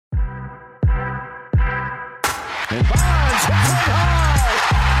And Bonds hits one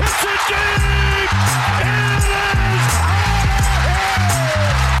high. It's a deep. It is Arraez.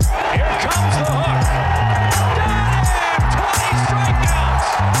 Here comes the hook. Got him. 20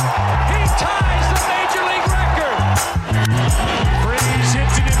 strikeouts. He ties the major league record. Freeze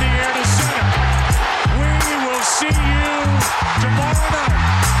hits it in the air to center. We will see you tomorrow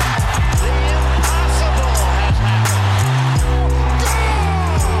night. The impossible has happened. Goal!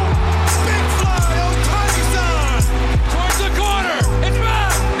 Big fly, Ohtani's on. Towards the corner. It's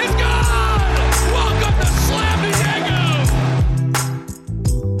back. It's gone. Welcome to Slam Diego.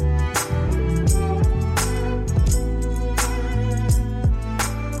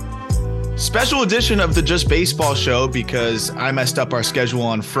 Special edition of the Just Baseball Show because I messed up our schedule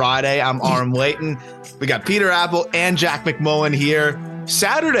on Friday. I'm Aram Layton. We got Peter Apple and Jack McMullen here.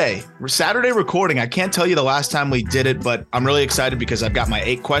 Saturday recording. I can't tell you the last time we did it, but I'm really excited because I've got my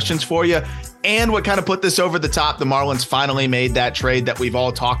 8 questions for you. And what kind of put this over the top, the Marlins finally made that trade that we've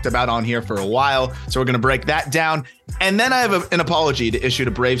all talked about on here for a while. So we're going to break that down. And then I have an apology to issue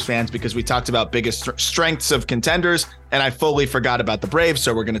to Braves fans because we talked about biggest strengths of contenders, and I fully forgot about the Braves.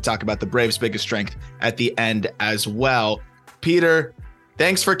 So we're going to talk about the Braves' biggest strength at the end as well. Peter,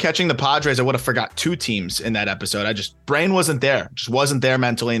 thanks for catching the Padres. I would have forgot 2 teams in that episode. Brain wasn't there. Just wasn't there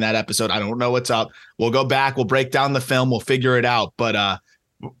mentally in that episode. I don't know what's up. We'll go back. We'll break down the film. We'll figure it out. But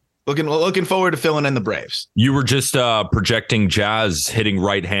looking forward to filling in the Braves. You were just projecting Jazz hitting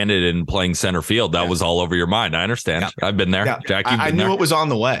right-handed and playing center field. That was all over your mind. I understand. Yeah. I've been there. Yeah. Jack, you've been I knew there. It was on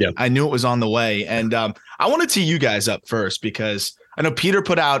the way. Yeah. I knew it was on the way. And I want to tee you guys up first because I know Peter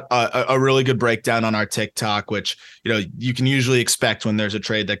put out a really good breakdown on our TikTok, which, you can usually expect when there's a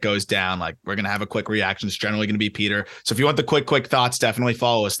trade that goes down. Like, we're going to have a quick reaction. It's generally going to be Peter. So if you want the quick thoughts, definitely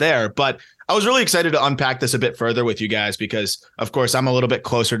follow us there. But I was really excited to unpack this a bit further with you guys because, of course, I'm a little bit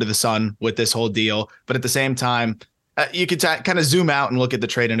closer to the sun with this whole deal. But at the same time, you could kind of zoom out and look at the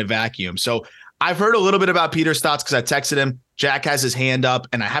trade in a vacuum. So I've heard a little bit about Peter's thoughts because I texted him. Jack has his hand up,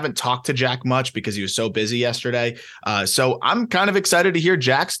 and I haven't talked to Jack much because he was so busy yesterday. So I'm kind of excited to hear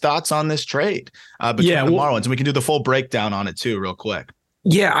Jack's thoughts on this trade between the Marlins, and we can do the full breakdown on it too, real quick.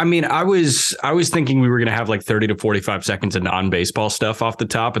 Yeah, I mean, I was thinking we were going to have like 30 to 45 seconds of non-baseball stuff off the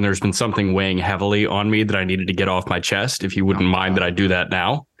top, and there's been something weighing heavily on me that I needed to get off my chest. If you wouldn't mind that I do that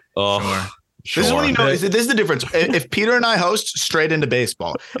now. Sure. This is what you know. This is the difference. If Peter and I host, straight into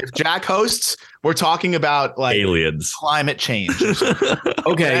baseball. If Jack hosts, we're talking about like aliens, climate change.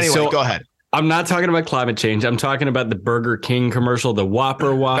 Okay, anyway, so go ahead. I'm not talking about climate change. I'm talking about the Burger King commercial, the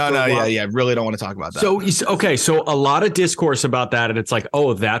Whopper. Yeah. Really don't want to talk about that. So a lot of discourse about that. And it's like,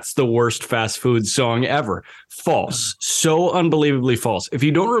 oh, that's the worst fast food song ever. False. So unbelievably false. If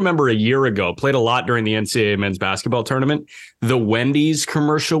you don't remember, a year ago, played a lot during the NCAA men's basketball tournament, the Wendy's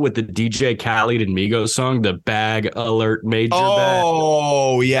commercial with the DJ Khaled and Migos song, the Bag Alert Major Bag.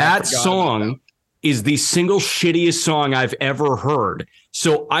 Oh, yeah. That song is the single shittiest song I've ever heard.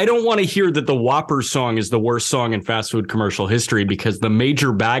 So I don't want to hear that the Whopper song is the worst song in fast food commercial history because the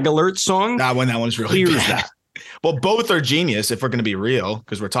Major Bag Alert song. That one's really bad. Well, both are genius if we're going to be real,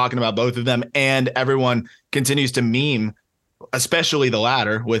 because we're talking about both of them, and everyone continues to meme, especially the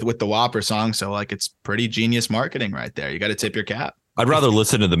latter with the Whopper song. So like, it's pretty genius marketing right there. You got to tip your cap. I'd rather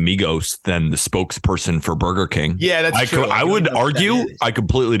listen to the Migos than the spokesperson for Burger King. Yeah, that's true. I would argue. I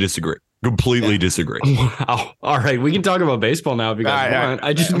completely disagree. Disagree. Wow. All right. We can talk about baseball now if you guys want.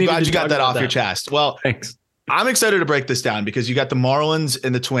 I just glad you got that off your chest. Well, thanks. I'm excited to break this down because you got the Marlins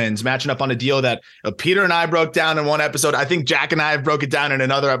and the Twins matching up on a deal that Peter and I broke down in one episode. I think Jack and I have broke it down in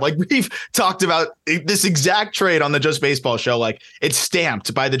another. Like, we've talked about this exact trade on the Just Baseball Show. Like, it's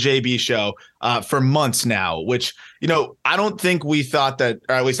stamped by the JB Show for months now, which, I don't think we thought that,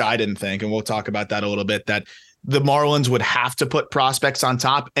 or at least I didn't think, and we'll talk about that a little bit, that the Marlins would have to put prospects on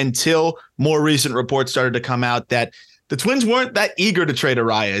top until more recent reports started to come out that the Twins weren't that eager to trade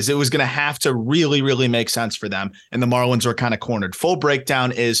Arraez. It was going to have to really, really make sense for them. And the Marlins were kind of cornered. Full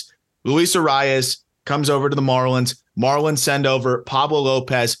breakdown is Luis Arraez comes over to the Marlins. Marlins send over Pablo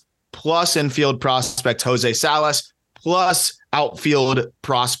Lopez plus infield prospect Jose Salas plus outfield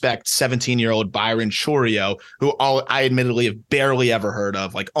prospect 17-year-old Byron Chorio, who I admittedly have barely ever heard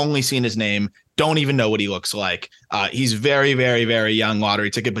of, like only seen his name. Don't even know what he looks like. He's very, very, very young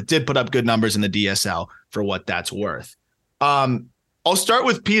lottery ticket, but did put up good numbers in the DSL for what that's worth. I'll start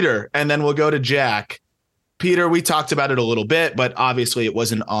with Peter and then we'll go to Jack. Peter, we talked about it a little bit, but obviously it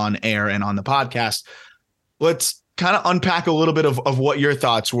wasn't on air and on the podcast. Let's kind of unpack a little bit of what your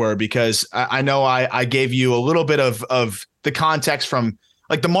thoughts were, because I know I gave you a little bit of the context from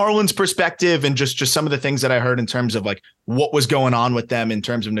like the Marlins perspective and just some of the things that I heard in terms of like what was going on with them in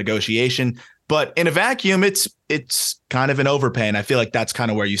terms of negotiation. But in a vacuum, it's kind of an overpay. And I feel like that's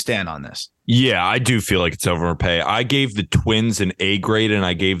kind of where you stand on this. Yeah, I do feel like it's overpay. I gave the Twins an A grade and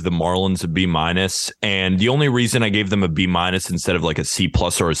I gave the Marlins a B minus. And the only reason I gave them a B minus instead of like a C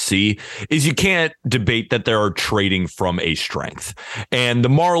plus or a C is you can't debate that they're trading from a strength. And the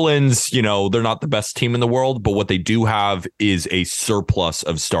Marlins, you know, they're not the best team in the world, but what they do have is a surplus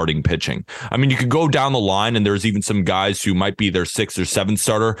of starting pitching. I mean, you could go down the line and there's even some guys who might be their 6th or 7th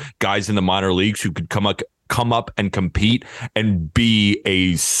starter, guys in the minor leagues who could come up and compete and be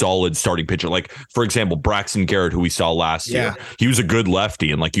a solid starting pitcher. Like, for example, Braxton Garrett, who we saw last year, he was a good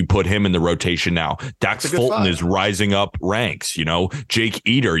lefty. And like you put him in the rotation now. Dax Fulton is rising up ranks, you know, Jake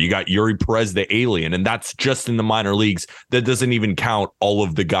Eater, you got Yuri Perez, the alien. And that's just in the minor leagues. That doesn't even count all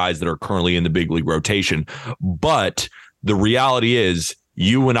of the guys that are currently in the big league rotation. But the reality is,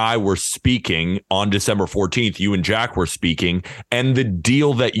 you and I were speaking on December 14th. You and Jack were speaking, and the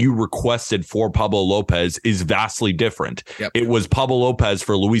deal that you requested for Pablo Lopez is vastly different. Yep. It was Pablo Lopez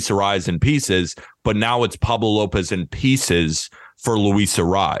for Luis Arraez in pieces, but now it's Pablo Lopez in pieces for Luis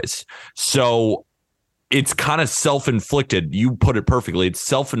Arraez. So it's kind of self-inflicted. You put it perfectly. It's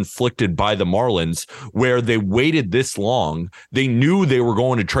self-inflicted by the Marlins, where they waited this long. They knew they were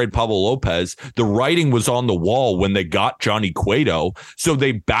going to trade Pablo Lopez. The writing was on the wall when they got Johnny Cueto. So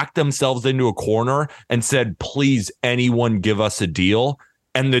they backed themselves into a corner and said, please, anyone give us a deal.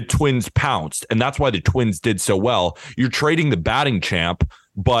 And the Twins pounced. And that's why the Twins did so well. You're trading the batting champ,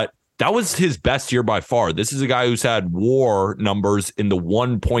 but that was his best year by far. This is a guy who's had WAR numbers in the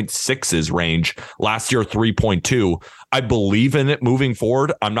 1.6s range. Last year, 3.2. I believe in it moving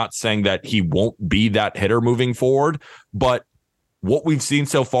forward. I'm not saying that he won't be that hitter moving forward, but what we've seen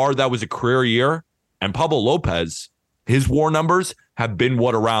so far, that was a career year. And Pablo Lopez, his WAR numbers have been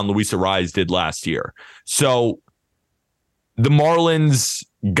what around Luis Arraez did last year. So the Marlins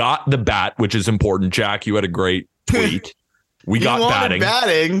got the bat, which is important. Jack, you had a great tweet. We got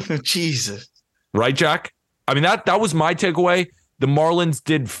batting. Jesus. Right, Jack? I mean, that was my takeaway. The Marlins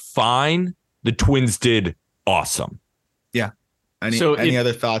did fine. The Twins did awesome. Yeah. Any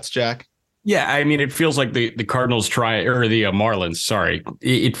other thoughts, Jack? Yeah, I mean, it feels like the Cardinals the Marlins, sorry.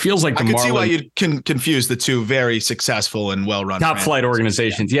 It feels like the Marlins. I can see why you can confuse the two very successful and well-run top flight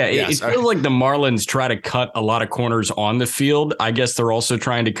organizations. Yeah, it feels like the Marlins try to cut a lot of corners on the field. I guess they're also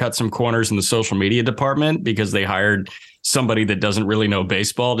trying to cut some corners in the social media department because they hired somebody that doesn't really know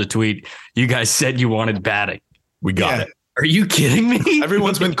baseball to tweet, you guys said you wanted batting. We got it. Are you kidding me?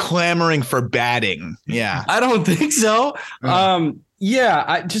 Everyone's been clamoring for batting. Yeah. I don't think so.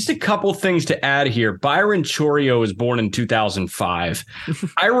 Just a couple things to add here. Byron Chorio was born in 2005.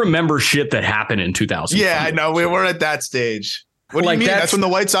 I remember shit that happened in 2005. Yeah, I know. We were at that stage. What do you mean? That's when the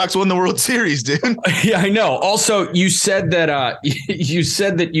White Sox won the World Series, dude. Yeah, I know. Also, you said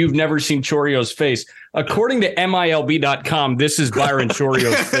that you've never seen Chorio's face. According to MILB.com, this is Byron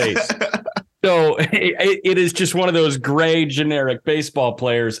Chorio's face. So it is just one of those gray generic baseball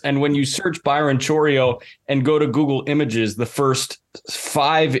players. And when you search Byron Chorio and go to Google Images, the first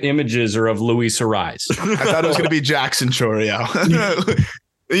 5 images are of Luis Arraez. I thought it was going to be Jackson Chorio.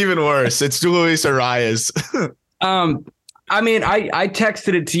 Even worse. It's Luis Arraez. I mean, I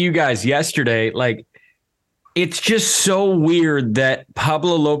texted it to you guys yesterday. Like, it's just so weird that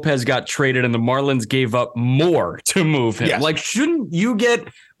Pablo Lopez got traded and the Marlins gave up more to move him. Yes. Like, shouldn't you get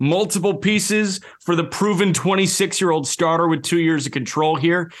multiple pieces for the proven 26-year-old starter with 2 years of control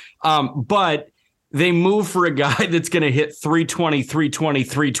here? But they move for a guy that's going to hit 320, 320,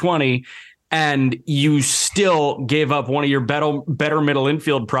 320. And you still gave up one of your better middle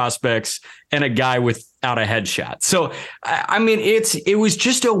infield prospects and a guy without a headshot. So, I mean, it was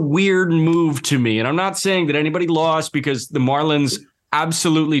just a weird move to me. And I'm not saying that anybody lost because the Marlins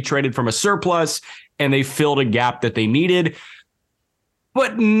absolutely traded from a surplus and they filled a gap that they needed.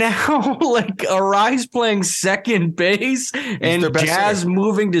 But now, like, Arraez playing second base and Jazz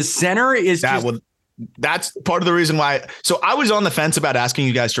moving to center is that's part of the reason why. So I was on the fence about asking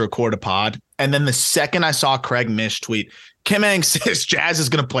you guys to record a pod. And then the second I saw Craig Mish tweet, Kim Ang says Jazz is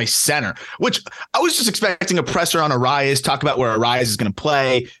going to play center, which I was just expecting a presser on Arraez, talk about where Arraez is going to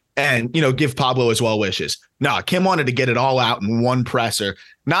play and, give Pablo his well wishes. No, Kim wanted to get it all out in one presser.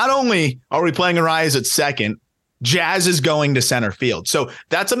 Not only are we playing Arraez at second, Jazz is going to center field. So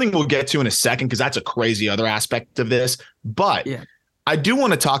that's something we'll get to in a second because that's a crazy other aspect of this. But I do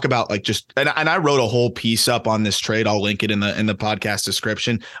want to talk about and I wrote a whole piece up on this trade. I'll link it in the podcast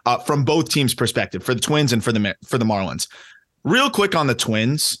description from both teams' perspective, for the Twins and for the Marlins. Real quick on the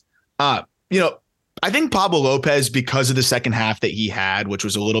Twins, I I think Pablo Lopez, because of the second half that he had, which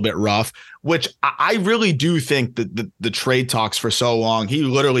was a little bit rough, which I really do think that the trade talks for so long, he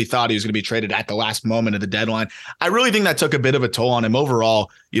literally thought he was going to be traded at the last moment of the deadline. I really think that took a bit of a toll on him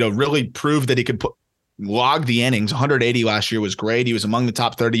overall, really proved that he could log the innings. 180 last year was great. He was among the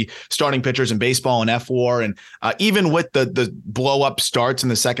top 30 starting pitchers in baseball in F4. And even with the blow up starts in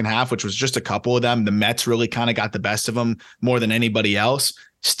the second half, which was just a couple of them, the Mets really kind of got the best of him more than anybody else.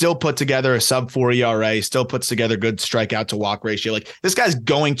 Still put together a sub-4 ERA, still puts together good strikeout to walk ratio. Like, this guy's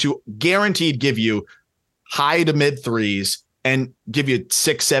going to guaranteed give you high to mid threes and give you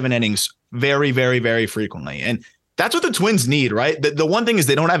 6-7 innings very, very, very frequently. And that's what the Twins need, right? The one thing is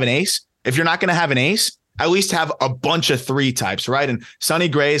they don't have an ace. If you're not going to have an ace, at least have a bunch of 3 types, right? And Sonny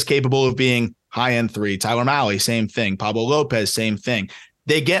Gray is capable of being high-end 3. Tyler Mahle, same thing. Pablo Lopez, same thing.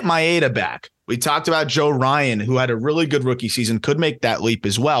 They get Maeda back. We talked about Joe Ryan, who had a really good rookie season, could make that leap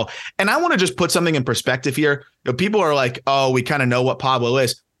as well. And I want to just put something in perspective here. People are like, oh, we kind of know what Pablo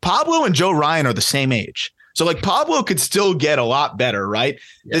is. Pablo and Joe Ryan are the same age. So like Pablo could still get a lot better, right?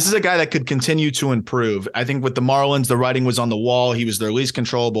 Yeah. This is a guy that could continue to improve. I think with the Marlins, the writing was on the wall. He was their least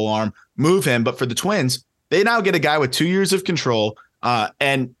controllable arm. Move him. But for the Twins, they now get a guy with 2 years of control,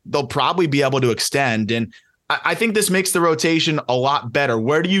 and they'll probably be able to extend. And I think this makes the rotation a lot better.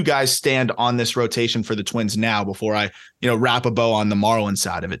 Where do you guys stand on this rotation for the Twins now before I, wrap a bow on the Marlins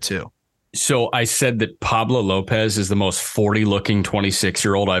side of it too? So I said that Pablo Lopez is the most 40-looking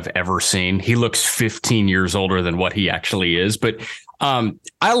 26-year-old I've ever seen. He looks 15 years older than what he actually is. But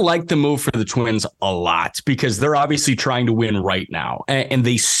I like the move for the Twins a lot because they're obviously trying to win right now. And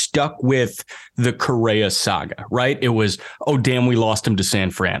they stuck with the Correa saga, right? It was, oh, damn, we lost him to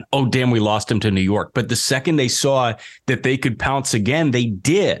San Fran. Oh, damn, we lost him to New York. But the second they saw that they could pounce again, they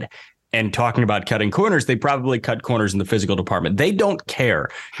did. And talking about cutting corners, they probably cut corners in the physical department. They don't care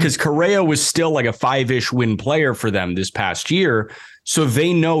because Correa was still like a 5-ish win player for them this past year. So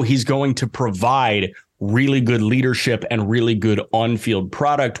they know he's going to provide really good leadership and really good on-field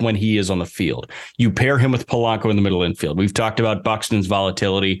product when he is on the field. You pair him with Polanco in the middle infield. We've talked about Buxton's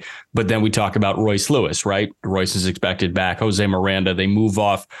volatility, but then we talk about Royce Lewis, right? Royce is expected back. Jose Miranda, they move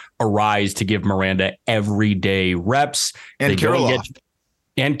off Arraez to give Miranda everyday reps. And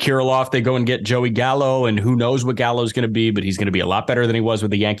Kirilloff, they go and get Joey Gallo, and who knows what Gallo's going to be, but he's going to be a lot better than he was with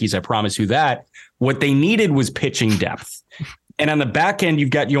the Yankees. I promise you that. What they needed was pitching depth. And on the back end, you've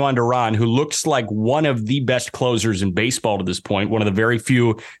got Yohan Duran, who looks like one of the best closers in baseball to this point, one of the very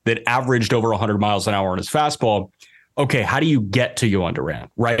few that averaged over 100 miles an hour on his fastball. Okay, how do you get to Yohan Duran,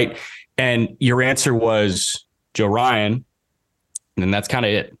 right? And your answer was Joe Ryan, and that's kind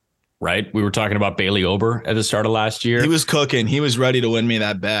of it. Right. We were talking about Bailey Ober at the start of last year. He was cooking. He was ready to win me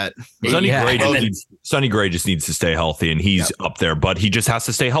that bet. Sonny Gray just needs to stay healthy, and he's up there, but he just has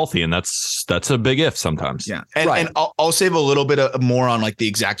to stay healthy. And that's a big if sometimes. Yeah. And I'll save a little bit more on like the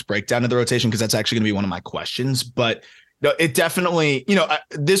exact breakdown of the rotation, because that's actually going to be one of my questions. But it definitely,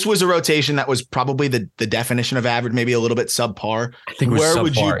 this was a rotation that was probably the definition of average, maybe a little bit subpar. I think it was Where subpar,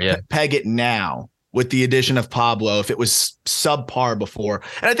 would you peg it now with the addition of Pablo, if it was subpar before?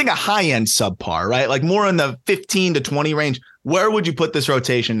 And I think a high-end subpar, right? Like more in the 15 to 20 range. Where would you put this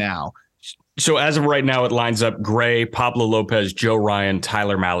rotation now? So as of right now, it lines up Gray, Pablo Lopez, Joe Ryan,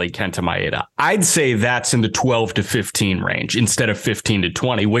 Tyler Mahle, Kenta Maeda. I'd say that's in the 12 to 15 range instead of 15 to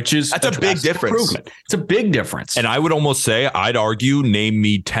 20, which is that's a big difference. It's a big difference. And I would almost say, I'd argue, name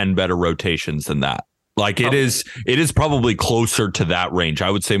me 10 better rotations than that. Like it is probably closer to that range. I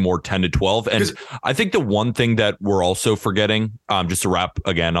would say more 10 to 12. And I think the one thing that we're also forgetting, just to wrap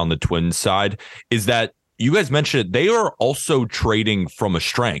again on the Twins side, is that you guys mentioned it, they are also trading from a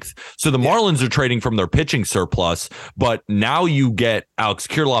strength. So the Marlins are trading from their pitching surplus, but now you get Alex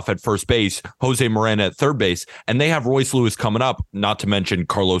Kirilloff at first base, Jose Miranda at third base, and they have Royce Lewis coming up, not to mention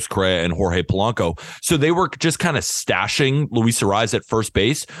Carlos Correa and Jorge Polanco. So they were just kind of stashing Luis Arraez at first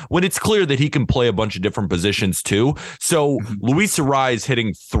base when it's clear that he can play a bunch of different positions too. So Luis Arraez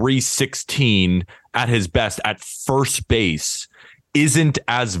hitting .316 at his best at first base isn't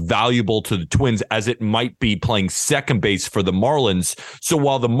as valuable to the Twins as it might be playing second base for the Marlins. So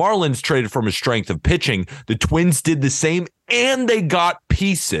while the Marlins traded from a strength of pitching, the Twins did the same, and they got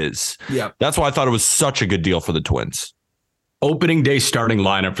pieces. Yeah, that's why I thought it was such a good deal for the Twins. Opening day starting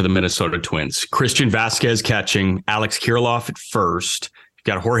lineup for the Minnesota Twins: Christian Vasquez catching, Alex Kirilloff at first.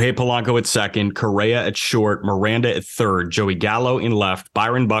 You've got Jorge Polanco at second, Correa at short, Miranda at third, Joey Gallo in left,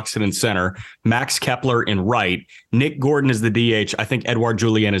 Byron Buxton in center, Max Kepler in right, Nick Gordon is the DH. I think Edouard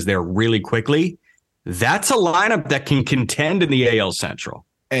Julien is there really quickly. That's a lineup that can contend in the AL Central.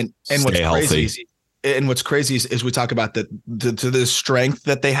 And what's crazy and what's crazy is we talk about the strength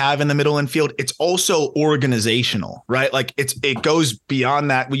that they have in the middle infield. It's also organizational, right? Like it goes beyond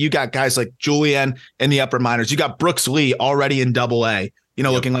that. Well, you got guys like Julian in the upper minors. You got Brooks Lee already in Double-A,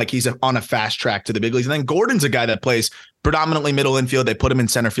 looking like he's on a fast track to the big leagues. And then Gordon's a guy that plays predominantly middle infield. They put him in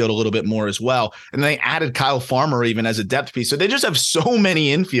center field a little bit more as well. And they added Kyle Farmer even as a depth piece. So they just have so many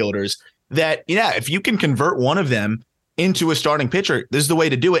infielders that, if you can convert one of them into a starting pitcher, this is the way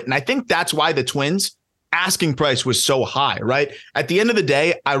to do it. And I think that's why the Twins asking price was so high, right? At the end of the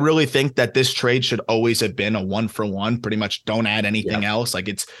day, I really think that this trade should always have been a 1-for-1, pretty much don't add anything else. Like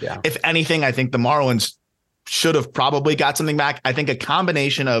if anything, I think the Marlins should have probably got something back. I think a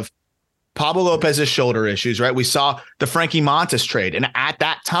combination of Pablo Lopez's shoulder issues, right? We saw the Frankie Montas trade. And at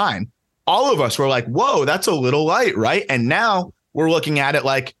that time, all of us were like, whoa, that's a little light, right? And now we're looking at it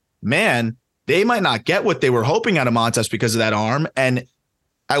like, man, they might not get what they were hoping out of Montas because of that arm. And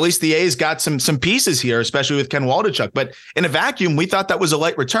at least the A's got some pieces here, especially with Ken Waldichuk. But in a vacuum, we thought that was a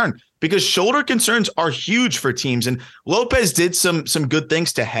light return because shoulder concerns are huge for teams. And Lopez did some good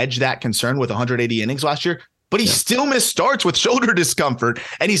things to hedge that concern with 180 innings last year, but he still missed starts with shoulder discomfort,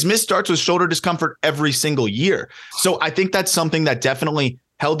 and he's missed starts with shoulder discomfort every single year. So I think that's something that definitely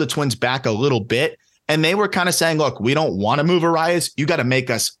held the Twins back a little bit. And they were kind of saying, look, we don't want to move Arraez. You got to make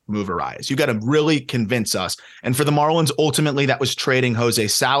us move Arraez. You got to really convince us. And for the Marlins, ultimately, that was trading Jose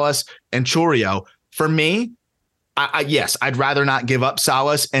Salas and Chourio. For me, yes, I'd rather not give up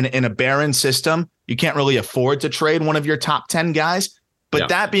Salas. And in a barren system, you can't really afford to trade one of your top 10 guys. But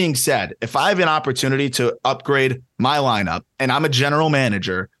that being said, if I have an opportunity to upgrade my lineup and I'm a general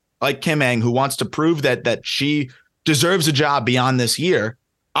manager like Kim Ng who wants to prove that she deserves a job beyond this year,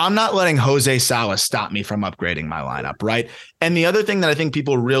 I'm not letting Jose Salas stop me from upgrading my lineup, right? And the other thing that I think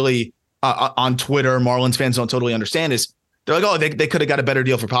people really on Twitter, Marlins fans don't totally understand is they're like, oh, they could have got a better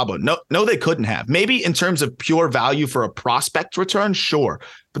deal for Pablo. No, they couldn't have. Maybe in terms of pure value for a prospect return, sure.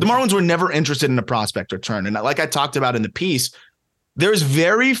 But the Marlins were never interested in a prospect return. And like I talked about in the piece, there's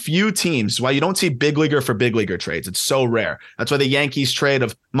very few teams why you don't see big leaguer for big leaguer trades. It's so rare. That's why the Yankees trade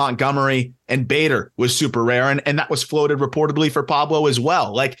of Montgomery and Bader was super rare. And that was floated reportedly for Pablo as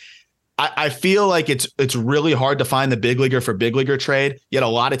well. Like I feel like it's really hard to find the big leaguer for big leaguer trade. Yet a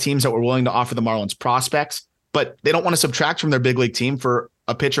lot of teams that were willing to offer the Marlins prospects, but they don't want to subtract from their big league team for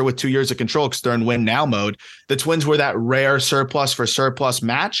a pitcher with 2 years of control because they're in win now mode. The Twins were that rare surplus for surplus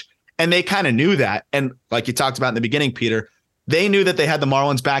match. And they kind of knew that. And like you talked about in the beginning, Peter, they knew that they had the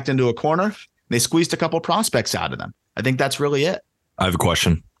Marlins backed into a corner. They squeezed a couple prospects out of them. I think that's really it. I have a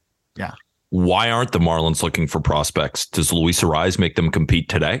question. Yeah. Why aren't the Marlins looking for prospects? Does Luis Arraez make them compete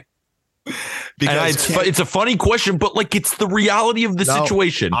today? Because it's a funny question, but like it's the reality of the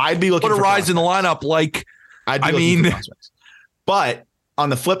situation. I'd be looking for Arraez in the lineup. Like, but on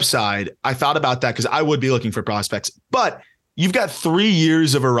the flip side, I thought about that because I would be looking for prospects. But you've got 3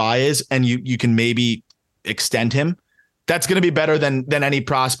 years of Arraez, and you can maybe extend him. That's going to be better than any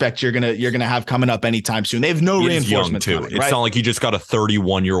prospect you're gonna have coming up anytime soon. They have no reinforcement too. It's not like you just got a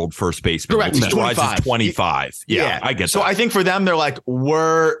 31-year-old first baseman. Correct. He's 25. 25. Yeah, I get that. So I think for them, they're like,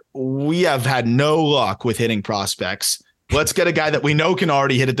 we have had no luck with hitting prospects. Let's get a guy that we know can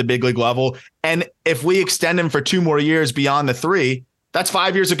already hit at the big league level. And if we extend him for 2 more years beyond the 3, that's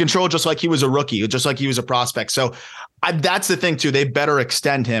 5 years of control, just like he was a rookie, just like he was a prospect. So that's the thing too. They better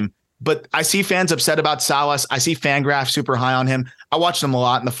extend him. But I see fans upset about Salas. I see Fangraph super high on him. I watched him a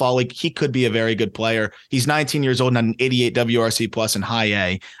lot in the fall league. He could be a very good player. He's 19 years old and an 88 WRC plus in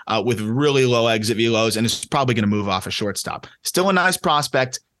high A with really low exit velos, and is probably going to move off a shortstop. Still a nice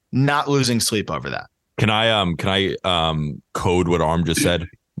prospect. Not losing sleep over that. Can I code what Aram just said?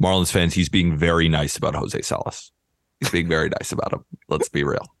 Marlins fans, he's being very nice about Jose Salas. He's being very nice about him. Let's be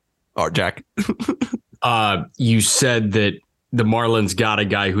real. All right, Jack. You said that the Marlins got a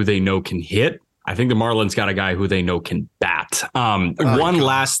guy who they know can hit. I think the Marlins got a guy who they know can bat.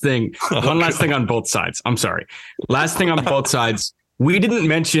 Last thing on both sides. I'm sorry. Last thing on both sides. We didn't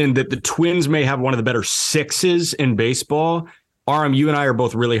mention that the Twins may have one of the better 6s in baseball. Aram, you and I are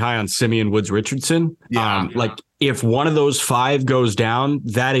both really high on Simeon Woods Richardson. Like if one of those 5 goes down,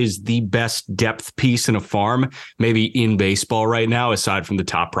 that is the best depth piece in a farm, maybe in baseball right now, aside from the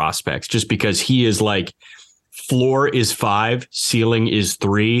top prospects, just because he is like, floor is 5, ceiling is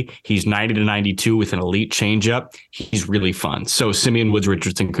 3. He's 90 to 92 with an elite changeup. He's really fun. So Simeon Woods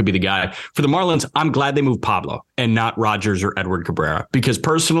Richardson could be the guy. For the Marlins, I'm glad they moved Pablo and not Rogers or Edward Cabrera, because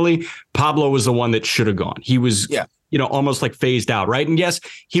personally, Pablo was the one that should have gone. He was, almost like phased out, right? And yes,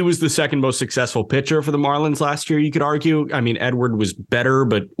 he was the second most successful pitcher for the Marlins last year, you could argue. I mean, Edward was better,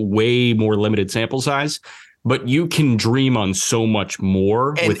 but way more limited sample size. but you can dream on so much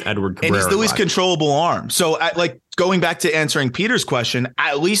more with Edward Cabrera. And he's the least controllable arm. So going back to answering Peter's question,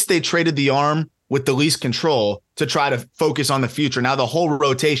 at least they traded the arm with the least control to try to focus on the future. Now the whole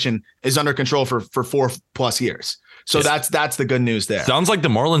rotation is under control for 4+ years. So yes. that's the good news there. Sounds like the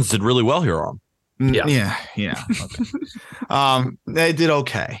Marlins did really well here, Aram. Yeah. Okay. They did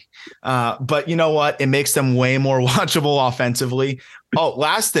okay. But you know what? It makes them way more watchable offensively. Oh,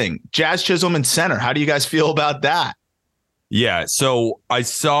 last thing, Jazz Chisholm in center. How do you guys feel about that? Yeah. So I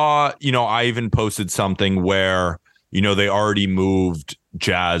saw, I even posted something where, they already moved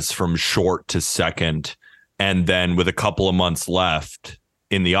Jazz from short to second. And then with a couple of months left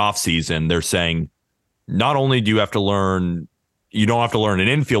in the offseason, they're saying, not only do you don't have to learn an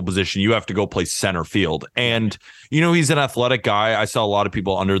infield position, you have to go play center field. And, he's an athletic guy. I saw a lot of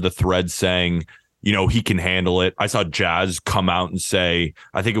people under the thread saying, he can handle it. I saw Jazz come out and say,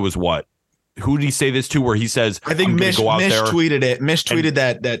 I think it was who did he say this to? Where he says, I think Mish tweeted it. Mish tweeted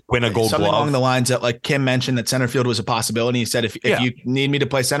that win a gold something glove along the lines that like Kim mentioned that center field was a possibility. He said, if you need me to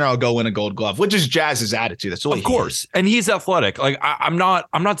play center, I'll go win a gold glove, which is Jazz's attitude. That's of course. And he's athletic. Like I'm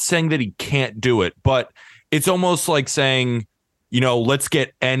not saying that he can't do it, but it's almost like saying, let's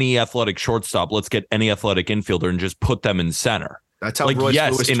get any athletic shortstop, let's get any athletic infielder and just put them in center. That's how Royce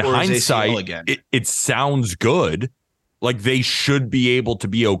Lewis in hindsight, again. It sounds good. Like they should be able to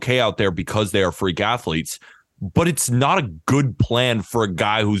be okay out there because they are freak athletes, but it's not a good plan for a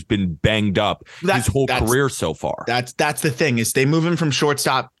guy who's been banged up his whole career so far. That's the thing is they move him from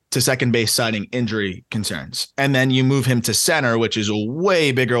shortstop to second base, citing injury concerns. And then you move him to center, which is a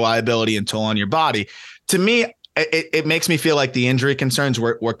way bigger liability and toll on your body. To me, it makes me feel like the injury concerns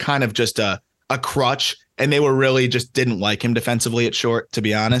were kind of just a crutch, and they were really just didn't like him defensively at short, to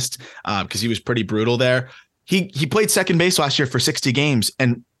be honest, because he was pretty brutal there. He played second base last year for 60 games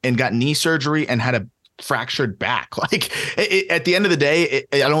and got knee surgery and had a fractured back. Like at the end of the day,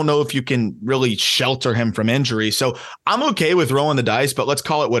 I don't know if you can really shelter him from injury. So I'm okay with rolling the dice, but let's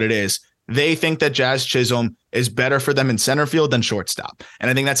call it what it is. They think that Jazz Chisholm is better for them in center field than shortstop. And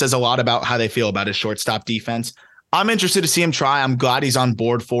I think that says a lot about how they feel about his shortstop defense. I'm interested to see him try. I'm glad he's on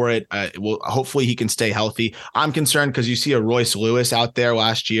board for it. Hopefully he can stay healthy. I'm concerned because you see a Royce Lewis out there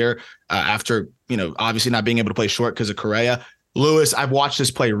last year after, obviously not being able to play short because of Correa. Lewis, I've watched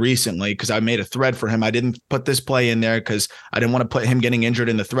this play recently because I made a thread for him. I didn't put this play in there because I didn't want to put him getting injured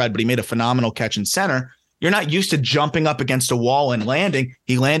in the thread, but he made a phenomenal catch in center. You're not used to jumping up against a wall and landing.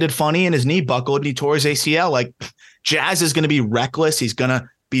 He landed funny and his knee buckled and he tore his ACL. Like Jazz is going to be reckless. He's going to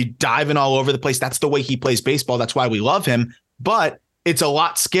be diving all over the place. That's the way he plays baseball. That's why we love him. But it's a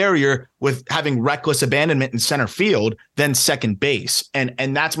lot scarier with having reckless abandonment in center field than second base.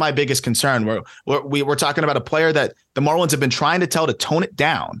 And that's my biggest concern. We're talking about a player that the Marlins have been trying to tell to tone it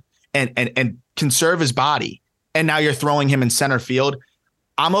down and conserve his body. And now you're throwing him in center field.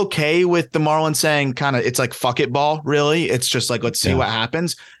 I'm okay with the Marlins saying kind of it's like fuck it ball, really. It's just like, let's see what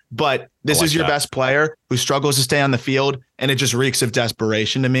happens. But this is your best player who struggles to stay on the field, and it just reeks of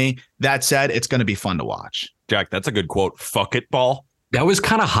desperation to me. That said, it's going to be fun to watch. Jack, that's a good quote. Fuck it ball. That was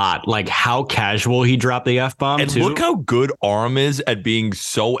kind of hot, like how casual he dropped the F-bomb. And look how good Aram is at being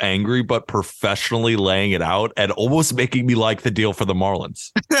so angry, but professionally laying it out and almost making me like the deal for the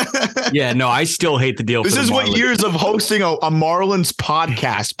Marlins. Yeah, no, I still hate the deal. This for is the what Marlins. Years of hosting a Marlins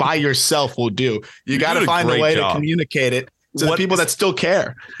podcast by yourself will do. You got to find a way to communicate it to the people that still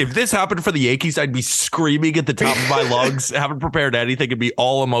care. If this happened for the Yankees, I'd be screaming at the top of my lungs, haven't prepared anything, it'd be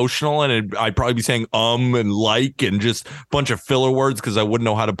all emotional, and I'd probably be saying and like and just a bunch of filler words because I wouldn't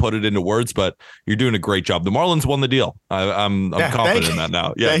know how to put it into words. But you're doing a great job. The Marlins won the deal. I'm confident in that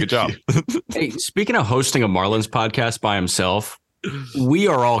now. Yeah, good job. Hey, speaking of hosting a Marlins podcast by himself, we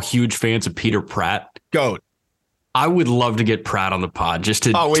are all huge fans of Peter Pratt. Goat. I would love to get Pratt on the pod just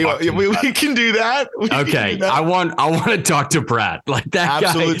to. Oh, we can do that. Okay, I want to talk to Pratt like that.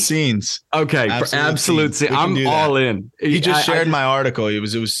 Absolute guy. Scenes. Okay, absolute scenes. I'm all in. He just shared my article. It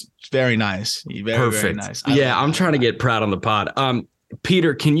was very nice. Perfect. Very nice. I'm trying to get Pratt on the pod.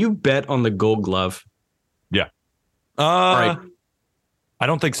 Peter, can you bet on the Gold Glove? Yeah. All right. I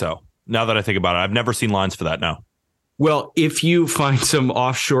don't think so. Now that I think about it, I've never seen lines for that. No. Well, if you find some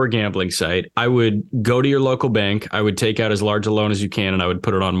offshore gambling site, I would go to your local bank. I would take out as large a loan as you can, and I would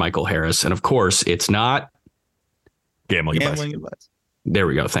put it on Michael Harris. And of course, it's not gambling advice. There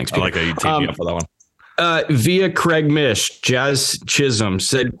we go. Thanks, Peter. I like how you teed me up for that one. Via Craig Mish, Jazz Chisholm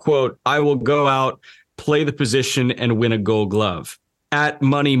said, quote, I will go out, play the position, and win a Gold Glove. At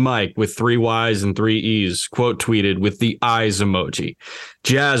Money Mike with 3 Y's and 3 E's, quote tweeted with the eyes emoji.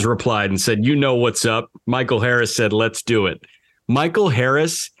 Jazz replied and said, you know what's up. Michael Harris said, let's do it. Michael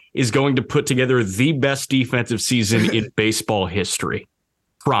Harris is going to put together the best defensive season in baseball history.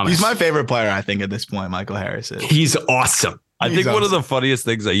 Promise. He's my favorite player, I think, at this point, Michael Harris is. He's awesome. I think one of the funniest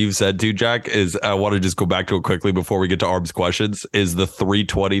things that you've said too, Jack, is I want to just go back to it quickly before we get to Arb's questions, is the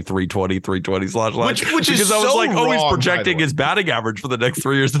 320 /line. Which is I was so like, wrong, he's projecting his batting average for the next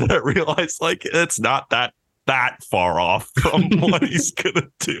 3 years. And I realized like it's not that far off from what he's gonna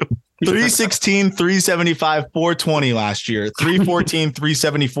do. 316, 375, 420 last year. 314,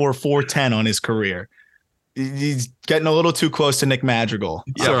 374, 410 on his career. He's getting a little too close to Nick Madrigal.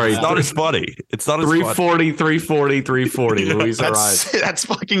 Yeah, sorry, it's not as funny. It's not as 340, 340. Luis Arraez. That's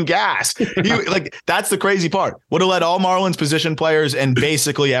fucking gas. That's the crazy part. Would have led all Marlins position players in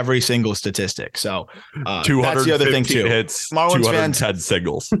basically every single statistic. So that's the other thing too. Hits, Marlins 210 fans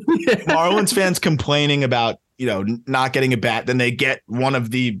singles. Marlins fans complaining about not getting a bat, then they get one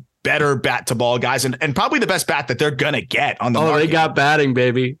of the better bat to ball guys and probably the best bat that they're gonna get on the market. They got batting,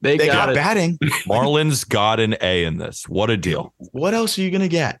 baby. They got batting. Marlins got an A in this. What a deal. What else are you gonna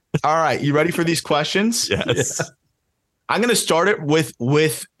get? All right, you ready for these questions? Yes. Yeah. I'm gonna start it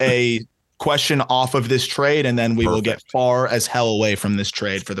with a question off of this trade, and then we will get far as hell away from this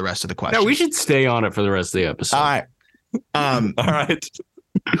trade for the rest of the questions. No, we should stay on it for the rest of the episode. All right. All right.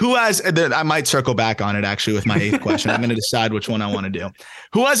 Who has, I might circle back on it actually with my 8th question. I'm going to decide which one I want to do.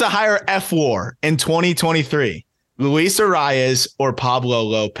 Who has a higher F-WAR in 2023? Luis Arraez or Pablo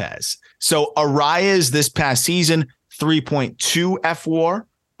Lopez? So Arraez this past season, 3.2 F-WAR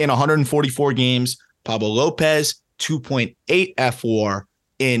in 144 games. Pablo Lopez, 2.8 F-WAR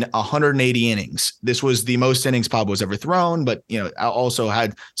in 180 innings. This was the most innings Pablo has ever thrown, but also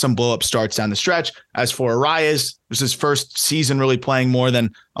had some blow-up starts down the stretch. As for Arraez, this is his first season really playing more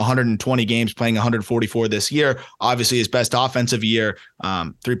than 120 games, playing 144 this year. Obviously, his best offensive year,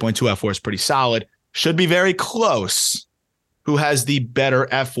 3.2 F-WAR is pretty solid. Should be very close. Who has the better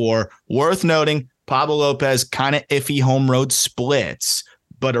F-WAR? Worth noting, Pablo Lopez, kind of iffy home road splits,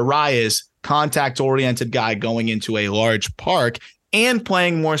 but Arraez, contact-oriented guy going into a large park and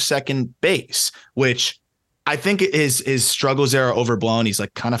playing more second base, which I think his struggles there are overblown. He's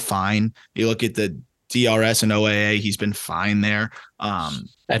like kind of fine. You look at the DRS and OAA, he's been fine there.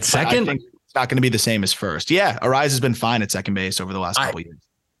 At second, I think it's not going to be the same as first. Yeah, Arraez has been fine at second base over the last couple of years.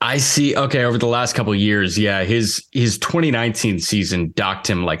 I see. Okay, over the last couple of years, yeah, his 2019 season docked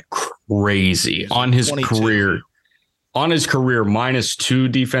him like crazy on his 22. career. On his career,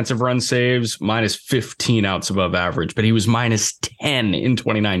 -2 defensive run saves, -15 outs above average, but he was -10 in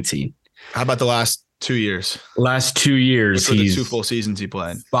 2019. How about the last 2 years? Last 2 years, he's the 2 full seasons he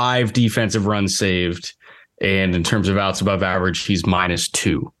played. 5 defensive runs saved, and in terms of outs above average, he's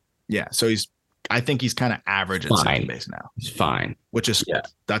 -2. Yeah, so I think he's kind of average at second base now. He's fine, which is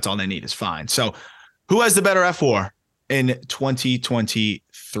that's all they need is fine. So, who has the better F-WAR in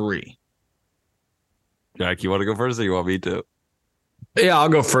 2023? Jack, you want to go first or you want me to? Yeah, I'll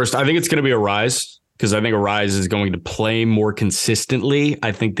go first. I think it's going to be Arraez because I think Arraez is going to play more consistently.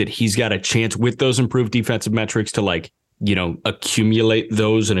 I think that he's got a chance with those improved defensive metrics to accumulate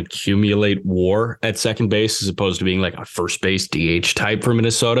those and accumulate WAR at second base as opposed to being like a first base DH type for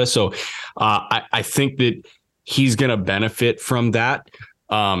Minnesota. So I think that he's going to benefit from that.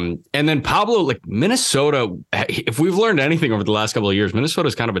 And then Pablo, Minnesota, if we've learned anything over the last couple of years, Minnesota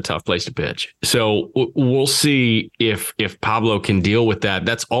is kind of a tough place to pitch. So we'll see if Pablo can deal with that.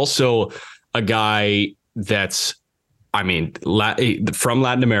 That's also a guy that's, from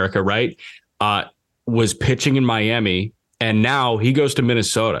Latin America, right? Was pitching in Miami, and now he goes to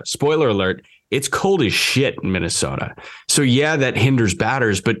Minnesota. Spoiler alert, it's cold as shit in Minnesota. So yeah, that hinders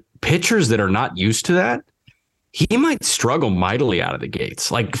batters, but pitchers that are not used to that, he might struggle mightily out of the gates.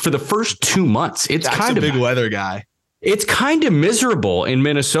 Like for the first 2 months, it's kind of a big weather guy. It's kind of miserable in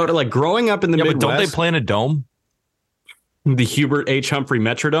Minnesota. Like growing up in the Midwest. But don't they play in a dome? The Hubert H. Humphrey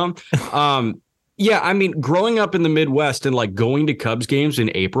Metrodome. Growing up in the Midwest and going to Cubs games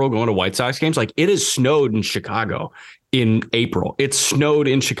in April, going to White Sox games, it has snowed in Chicago in April. It snowed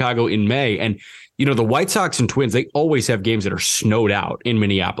in Chicago in May. And, the White Sox and Twins, they always have games that are snowed out in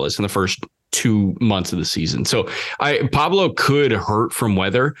Minneapolis in the first 2 months of the season. So Pablo could hurt from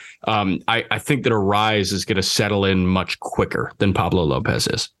weather. I think that Arraez is going to settle in much quicker than Pablo Lopez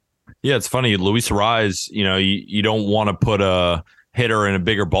is. Yeah, it's funny. Luis Arraez, you don't want to put a hitter in a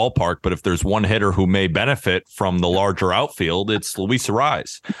bigger ballpark, but if there's one hitter who may benefit from the larger outfield, it's Luis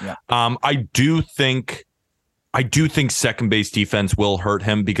Arraez. Yeah. I do think second base defense will hurt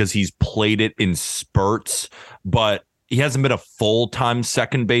him because he's played it in spurts, but he hasn't been a full-time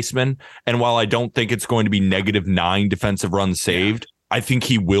second baseman. And while I don't think it's going to be -9 defensive runs saved, I think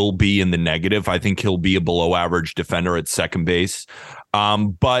he will be in the negative. I think he'll be a below average defender at second base.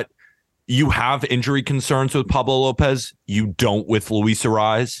 But you have injury concerns with Pablo Lopez. You don't with Luis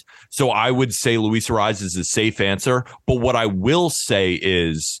Arraez. So I would say Luis Arraez is a safe answer. But what I will say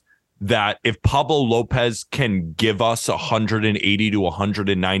is that if Pablo Lopez can give us 180 to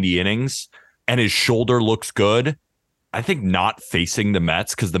 190 innings and his shoulder looks good, I think not facing the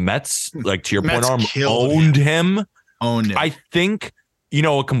Mets, because the Mets, like to your point, Arm, owned him. I think,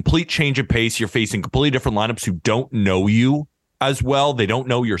 a complete change of pace. You're facing completely different lineups who don't know you as well. They don't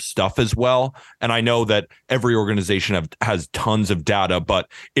know your stuff as well. And I know that every organization has tons of data, but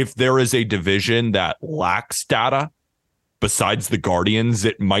if there is a division that lacks data, besides the Guardians,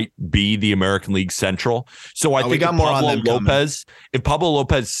 it might be the American League Central. So I think if Pablo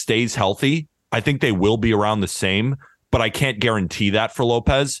Lopez stays healthy, I think they will be around the same, but I can't guarantee that for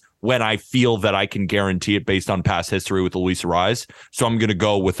Lopez when I feel that I can guarantee it based on past history with Luis Arraez. So I'm going to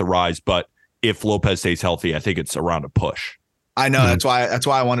go with Arraez, but if Lopez stays healthy, I think it's around a push. I know. That's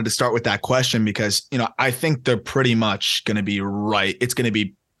why I wanted to start with that question, because, I think they're pretty much going to be right. It's going to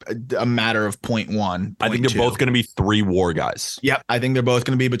be a matter of 0.1. I think they're both going to be 3 WAR guys. Yep. I think they're both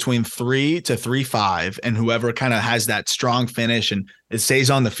going to be between 3 to 3.5, and whoever kind of has that strong finish and it stays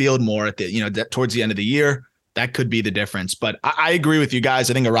on the field more at the, towards the end of the year, that could be the difference. But I agree with you guys.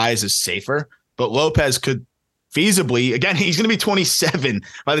 I think Arraez is safer, but Lopez could feasibly, again, he's going to be 27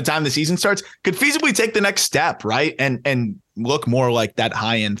 by the time the season starts, could feasibly take the next step, right? And look more like that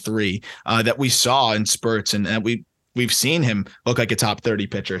high-end 3 that we saw in spurts, and that we've seen him look like a top 30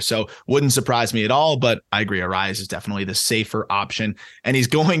 pitcher. So wouldn't surprise me at all, but I agree. Arraez is definitely the safer option, and he's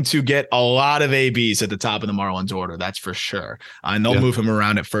going to get a lot of ABs at the top of the Marlins order. That's for sure. And they'll move him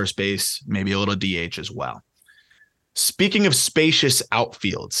around at first base, maybe a little DH as well. Speaking of spacious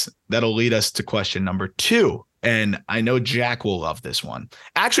outfields, that'll lead us to question number 2. And I know Jack will love this one.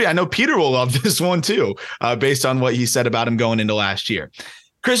 Actually, I know Peter will love this one too, based on what he said about him going into last year.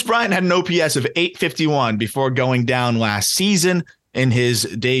 Chris Bryant had an OPS of 851 before going down last season in his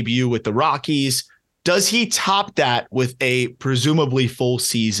debut with the Rockies. Does he top that with a presumably full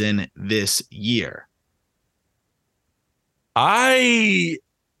season this year? So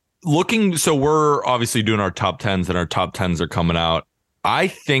we're obviously doing our top 10s, and our top 10s are coming out. I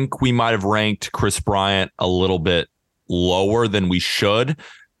think we might have ranked Chris Bryant a little bit lower than we should,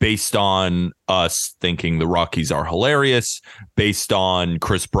 based on us thinking the Rockies are hilarious, based on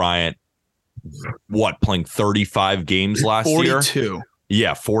Chris Bryant, playing 35 games last 42. year?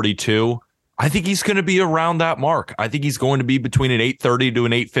 Yeah, 42. I think he's going to be around that mark. I think he's going to be between an 830 to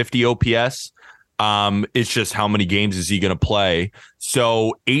an 850 OPS. It's just how many games is he going to play?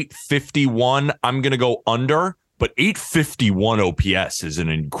 So 851, I'm going to go under. But 851 OPS is an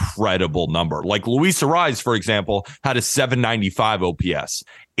incredible number. Like Luis Arraez, for example, had a 795 OPS.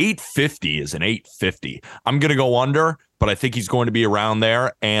 850 is an 850. I'm going to go under, but I think he's going to be around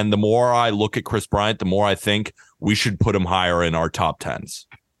there. And the more I look at Chris Bryant, the more I think we should put him higher in our top 10s.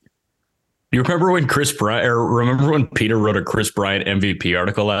 You remember when Peter wrote a Chris Bryant MVP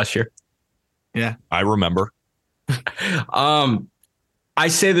article last year? Yeah, I remember. I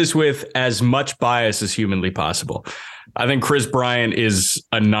say this with as much bias as humanly possible. I think Chris Bryant is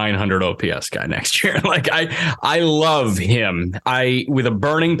a 900 OPS guy next year. Like I love him. With a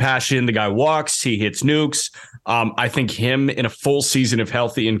burning passion, the guy walks, he hits nukes. I think him in a full season of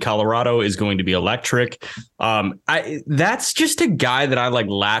healthy in Colorado is going to be electric. That's just a guy that I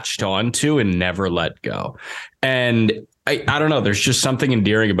latched on to and never let go. And I don't know, there's just something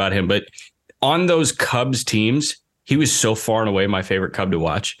endearing about him. But on those Cubs teams, he was so far and away my favorite Cub to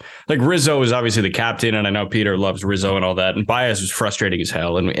watch. Rizzo was obviously the captain, and I know Peter loves Rizzo and all that. And Baez was frustrating as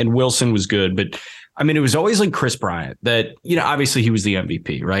hell, and Wilson was good. But I mean, it was always Chris Bryant that, obviously he was the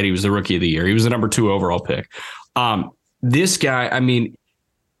MVP, right? He was the rookie of the year. He was the number 2 overall pick. This guy, I mean,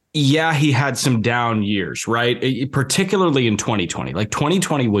 yeah, he had some down years, right? Particularly in 2020.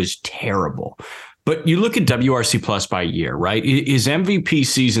 2020 was terrible. But you look at WRC plus by year, right? His MVP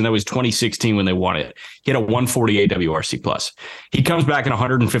season, that was 2016 when they won it. He had a 148 WRC plus. He comes back in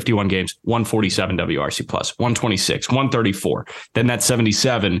 151 games, 147 WRC plus, 126, 134. Then that's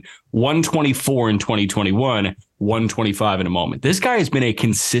 77, 124 in 2021, 125 in a moment. This guy has been a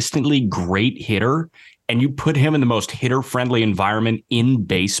consistently great hitter, and you put him in the most hitter-friendly environment in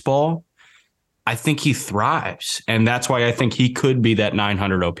baseball, I think he thrives. And that's why I think he could be that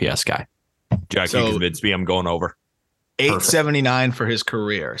 900 OPS guy. Jack, you convinced me. I'm going over. 879 for his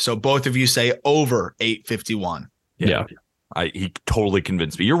career. So both of you say over 851. Yeah. He totally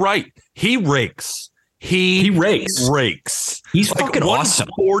convinced me. You're right. He rakes. He rakes. He's like fucking awesome.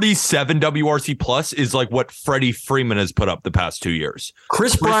 47 WRC plus is like what Freddie Freeman has put up the past 2 years.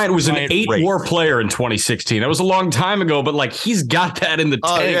 Chris Bryant was an 8-WAR player in 2016. That was a long time ago, but like he's got that in the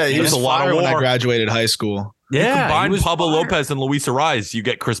tank. Yeah, he was a lot of when I graduated high school. Yeah, you combine Pablo Lopez and Luis Arraez, you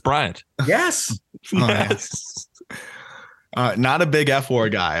get Chris Bryant. Yes. Yes. Not a big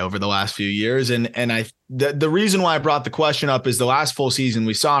F4 guy over the last few years. And the reason why I brought the question up is the last full season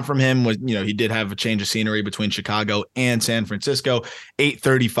we saw from him was, he did have a change of scenery between Chicago and San Francisco,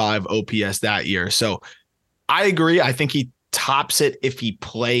 835 OPS that year. So I agree. I think he tops it if he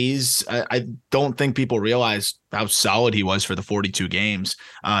plays. I don't think people realize how solid he was for the 42 games.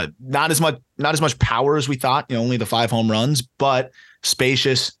 Not as much power as we thought, only the 5 home runs, but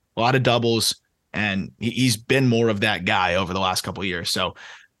spacious, a lot of doubles. And he's been more of that guy over the last couple of years. So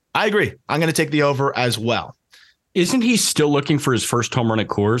I agree. I'm going to take the over as well. Isn't he still looking for his first home run at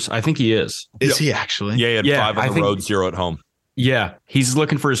Coors? I think he is. Is he actually? Yeah, he had 5 on the road, 0 at home. Yeah, he's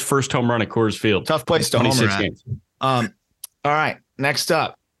looking for his first home run at Coors Field. Tough place to homer at. All right, next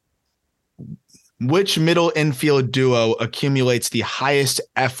up. Which middle infield duo accumulates the highest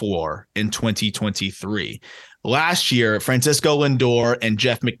F-WAR in 2023? Last year, Francisco Lindor and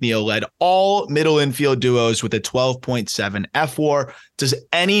Jeff McNeil led all middle infield duos with a 12.7 F-WAR. Does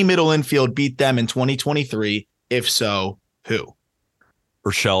any middle infield beat them in 2023? If so, who?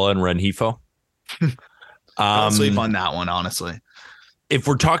 Urshela and Rengifo. I'll sleep on that one, honestly. If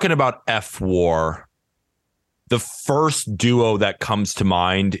we're talking about F-WAR, the first duo that comes to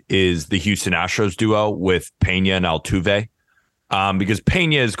mind is the Houston Astros duo with Pena and Altuve, because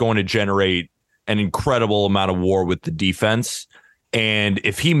Pena is going to generate an incredible amount of WAR with the defense. And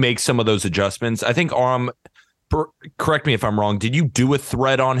if he makes some of those adjustments, I think Aram, correct me if I'm wrong, did you do a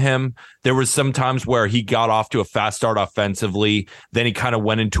thread on him? There was some times where he got off to a fast start offensively, then he kind of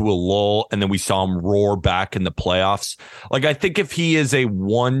went into a lull, and then we saw him roar back in the playoffs. Like, I think if he is a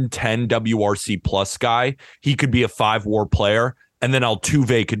 110 WRC plus guy, he could be a 5 WAR player. And then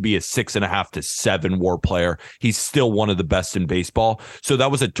Altuve could be a 6.5 to 7 WAR player. He's still one of the best in baseball. So that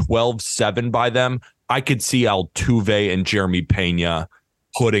was a 12-7 by them. I could see Altuve and Jeremy Pena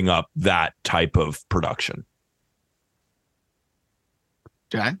putting up that type of production.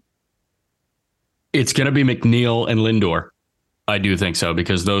 Okay. It's going to be McNeil and Lindor. I do think so,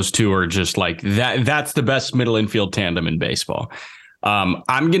 because those two are just like that. That's the best middle infield tandem in baseball.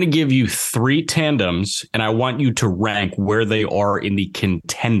 I'm going to give you 3 tandems, and I want you to rank where they are in the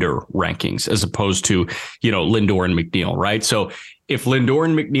contender rankings as opposed to, Lindor and McNeil, right? So if Lindor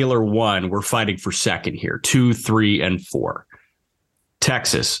and McNeil are 1, we're fighting for second here, 2, 3, and 4.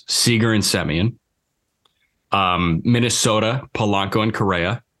 Texas, Seager and Semien. Minnesota, Polanco and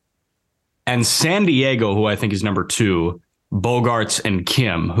Correa. And San Diego, who I think is number 2, Bogarts and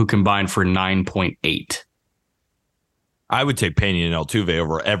Kim, who combined for 9.8. I would take Pena and Altuve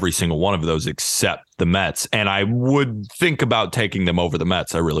over every single one of those except the Mets. And I would think about taking them over the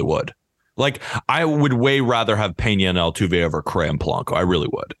Mets. I really would. Like, I would way rather have Pena and Altuve over Correa and Polanco. I really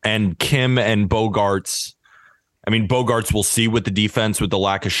would. And Kim and Bogarts. I mean, Bogarts, we'll see with the defense, with the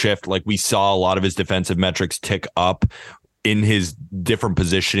lack of shift. Like, we saw a lot of his defensive metrics tick up in his different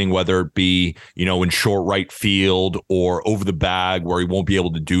positioning, whether it be, in short right field or over the bag, where he won't be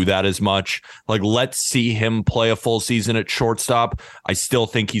able to do that as much. Like, let's see him play a full season at shortstop. I still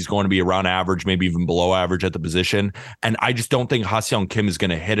think he's going to be around average, maybe even below average at the position. And I just don't think Ha-Seong Kim is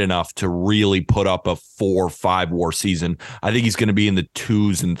going to hit enough to really put up a 4 or 5 WAR season. I think he's going to be in the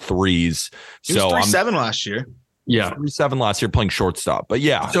 2s and 3s. He was 3-7 last year. Yeah, 3-7 last year playing shortstop. But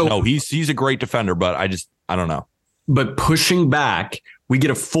yeah, he's a great defender, but I don't know. But pushing back, we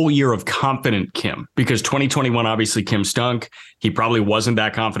get a full year of confident Kim, because 2021, obviously Kim stunk. He probably wasn't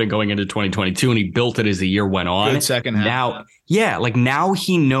that confident going into 2022, and he built it as the year went on. Good second half. Now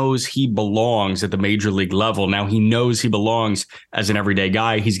he knows he belongs at the major league level. Now he knows he belongs as an everyday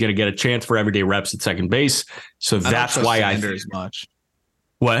guy. He's going to get a chance for everyday reps at second base. So that's why Xander as much.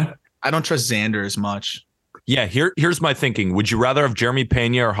 What? I don't trust Xander as much. Yeah, here's my thinking. Would you rather have Jeremy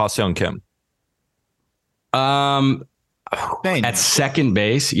Pena or Ha-Seong Kim? At second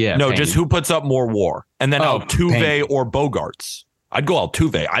base, yeah. No, Pena. just who puts up more WAR, and then Altuve Pena or Bogarts. I'd go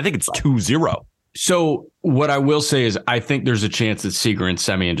Altuve. I think it's 2-0. So what I will say is, I think there's a chance that Seager and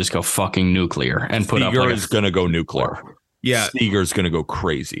Semien just go fucking nuclear and put up. Seager is going to go nuclear. Yeah, Seager's going to go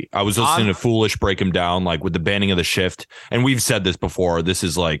crazy. I was listening to Foolish break him down, like with the banning of the shift, and we've said this before. This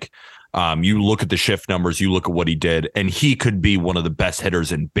is like. You look at the shift numbers, you look at what he did, and he could be one of the best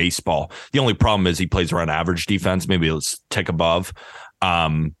hitters in baseball. The only problem is he plays around average defense. Maybe let's tick above.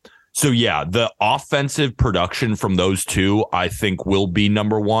 So yeah, the offensive production from those two, I think, will be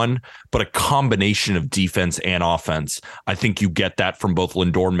number one, but a combination of defense and offense. I think you get that from both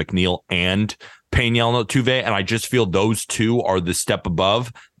Lindor, McNeil, and Peña Altuve, and I just feel those two are the step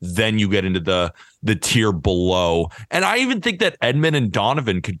above. Then you get into the tier below. And I even think that Edman and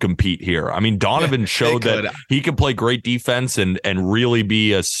Donovan could compete here. I mean, Donovan showed that he can play great defense and really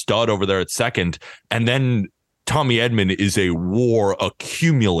be a stud over there at second. And then Tommy Edman is a WAR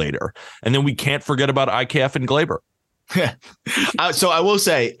accumulator. And then we can't forget about IKF and Glaber. So I will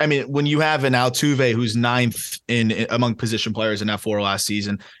say, I mean, when you have an Altuve who's ninth in among position players in F4 last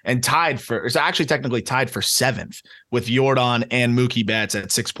season and it's actually technically tied for seventh with Yordan and Mookie Betts at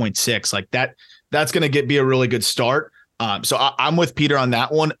 6.6, like that's going to be a really good start. So I'm with Peter on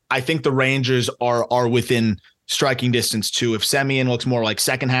that one. I think the Rangers are within striking distance too. If Semien looks more like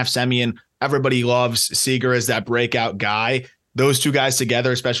second half Semien, everybody loves Seager as that breakout guy. Those two guys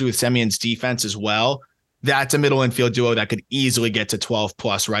together, especially with Semien's defense as well, that's a middle infield duo that could easily get to 12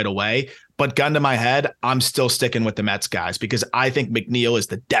 plus right away. But gun to my head, I'm still sticking with the Mets guys because I think McNeil is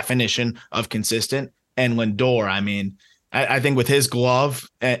the definition of consistent. And Lindor, I mean, I think with his glove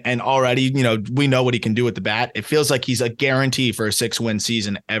and already, we know what he can do with the bat. It feels like he's a guarantee for a 6-win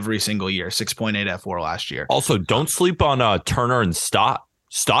season every single year. 6.8 F4 last year. Also, don't sleep on Turner and Stott.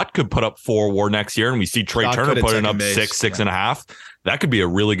 Stott could put up 4 WAR next year, and we see Trey Turner putting up base. 6.5. That could be a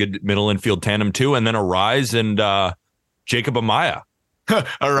really good middle infield tandem too. And then Arraez and Jacob Amaya.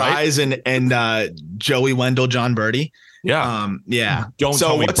 Arraez right? and Joey Wendell, John Birdie. Yeah. Yeah.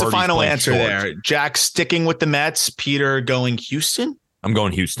 So what's the final answer there? Jack sticking with the Mets, Peter going Houston? I'm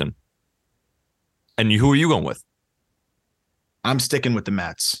going Houston. And who are you going with? I'm sticking with the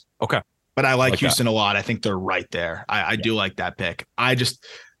Mets. Okay. But I like Houston a lot. I think they're right there. I do like that pick.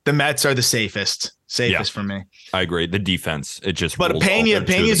 The Mets are the safest for me. I agree. The defense, it just. But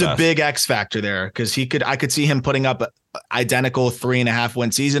Peña's a big X factor there because I could see him putting up identical 3.5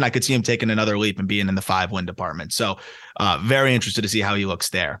 win season. I could see him taking another leap and being in the 5-win department. So very interested to see how he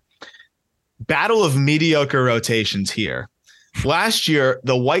looks there. Battle of mediocre rotations here. Last year,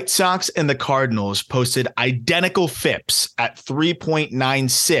 the White Sox and the Cardinals posted identical FIPs at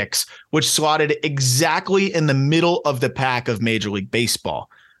 3.96, which slotted exactly in the middle of the pack of Major League Baseball.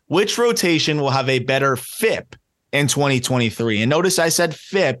 Which rotation will have a better FIP in 2023? And notice I said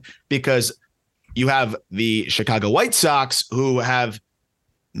FIP because you have the Chicago White Sox who have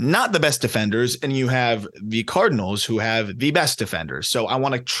not the best defenders, and you have the Cardinals who have the best defenders. So I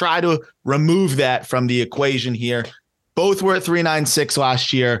want to try to remove that from the equation here. Both were at 3.96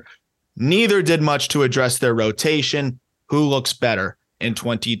 last year. Neither did much to address their rotation. Who looks better in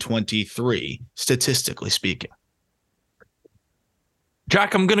 2023, statistically speaking?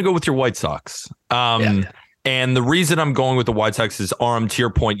 Jack, I'm going to go with your White Sox. And the reason I'm going with the White Sox is, Aram, to your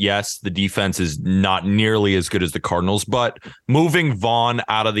point, yes, the defense is not nearly as good as the Cardinals, but moving Vaughn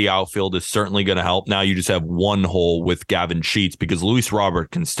out of the outfield is certainly going to help. Now you just have one hole with Gavin Sheets because Luis Robert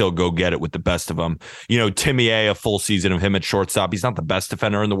can still go get it with the best of them. Timmy A full season of him at shortstop. He's not the best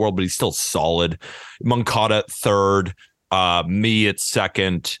defender in the world, but he's still solid. Moncada at third, me at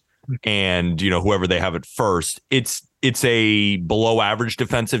second, and whoever they have at first. It's a below average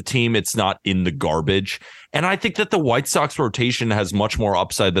defensive team. It's not in the garbage. And I think that the White Sox rotation has much more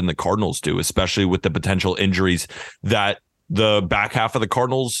upside than the Cardinals do, especially with the potential injuries that the back half of the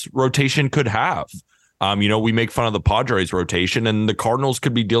Cardinals rotation could have. We make fun of the Padres rotation, and the Cardinals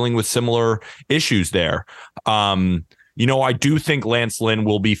could be dealing with similar issues there. I do think Lance Lynn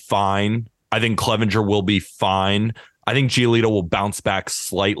will be fine. I think Clevenger will be fine. I think Giolito will bounce back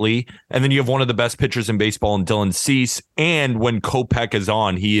slightly. And then you have one of the best pitchers in baseball in Dylan Cease. And when Kopech is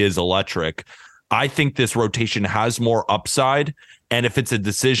on, he is electric. I think this rotation has more upside. And if it's a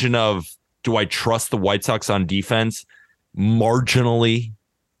decision of, do I trust the White Sox on defense? Marginally,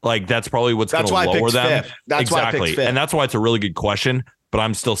 that's probably what's going to lower them. That's exactly. Why I picked fifth. And that's why it's a really good question. But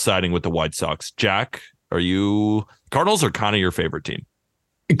I'm still siding with the White Sox. Jack, Cardinals are kind of your favorite team?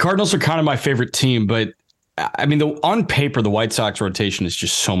 Cardinals are kind of my favorite team, but I mean, on paper, the White Sox rotation is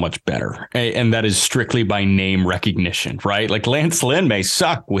just so much better. And that is strictly by name recognition, right? Like Lance Lynn may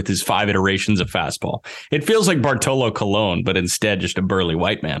suck with his 5 iterations of fastball. It feels like Bartolo Colon, but instead just a burly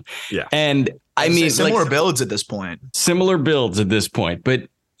white man. Yeah. And I mean, similar builds at this point. But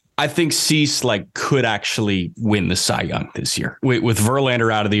I think Cease could actually win the Cy Young this year with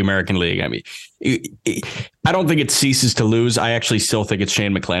Verlander out of the American League. I mean, I don't think it's Cease's to lose. I actually still think it's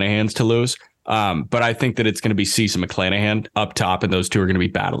Shane McClanahan's to lose. But I think that it's going to be Cease and McClanahan up top, and those two are going to be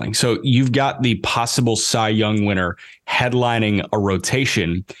battling. So you've got the possible Cy Young winner headlining a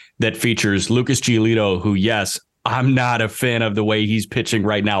rotation that features Lucas Giolito, who, yes, I'm not a fan of the way he's pitching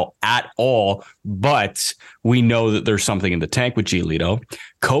right now at all, but we know that there's something in the tank with Giolito.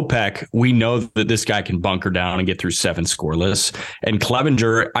 Kopech, we know that this guy can bunker down and get through 7 scoreless. And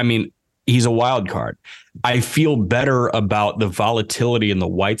Clevenger, I mean, he's a wild card. I feel better about the volatility in the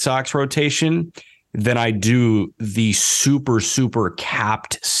White Sox rotation than I do the super, super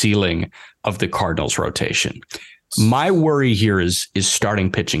capped ceiling of the Cardinals rotation. My worry here is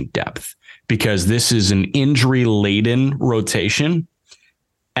starting pitching depth, because this is an injury-laden rotation,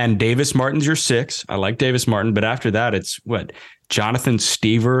 and Davis Martin's your 6. I like Davis Martin, but after that, it's Jonathan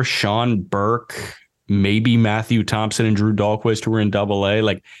Stever, Sean Burke, maybe Matthew Thompson and Drew Dahlquist, who were in AA.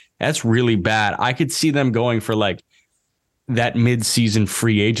 Like, that's really bad. I could see them going for like that mid-season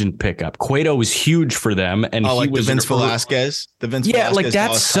free agent pickup. Cueto was huge for them, and he like was the Vince Velasquez. Velasquez like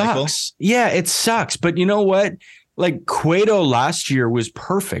that sucks. Cycle. Yeah, it sucks. But you know what? Like, Cueto last year was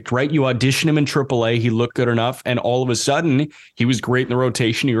perfect, right? You audition him in AAA, he looked good enough, and all of a sudden he was great in the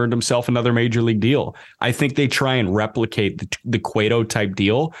rotation. He earned himself another major league deal. I think they try and replicate the Cueto type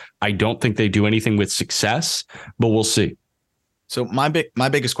deal. I don't think they do anything with success, but we'll see. So my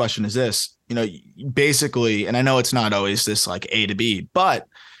biggest question is this, basically, and I know it's not always this like A to B, but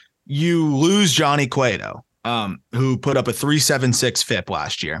you lose Johnny Cueto, who put up a 3.76 FIP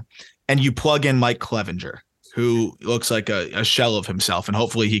last year, and you plug in Mike Clevenger, who looks like a shell of himself, and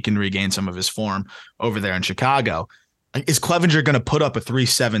hopefully he can regain some of his form over there in Chicago. Is Clevenger going to put up a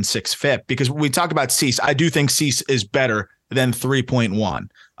 3.76 FIP? Because when we talk about Cease, I do think Cease is better than 3.1.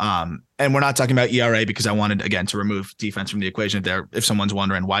 And we're not talking about ERA, because I wanted, again, to remove defense from the equation there. If someone's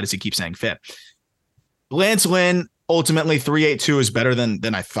wondering, why does he keep saying FIP? Lance Lynn, ultimately 3.82 is better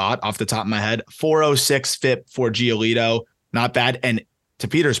than I thought off the top of my head. 4.06 FIP for Giolito, not bad. And to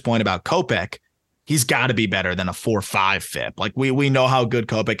Peter's point about Kopech, he's got to be better than a 4.5 FIP. Like, we know how good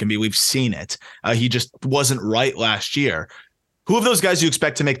Kopech can be. We've seen it. He just wasn't right last year. Who of those guys do you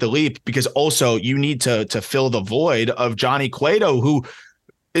expect to make the leap? Because also you need to fill the void of Johnny Cueto, who,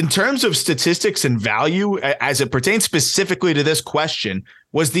 in terms of statistics and value, as it pertains specifically to this question,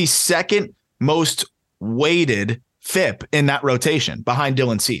 was the second most weighted FIP in that rotation behind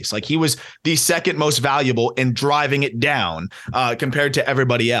Dylan Cease. Like, he was the second most valuable in driving it down compared to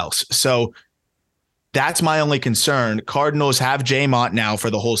everybody else. So that's my only concern. Cardinals have J-Mont now for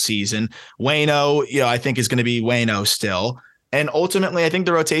the whole season. Waino, I think is going to be Waino still. And ultimately, I think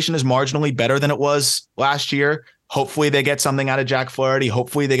the rotation is marginally better than it was last year. Hopefully they get something out of Jack Flaherty.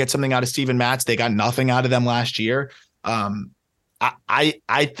 Hopefully they get something out of Steven Matz. They got nothing out of them last year. I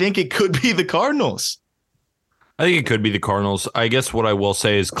think it could be the Cardinals. I think it could be the Cardinals. I guess what I will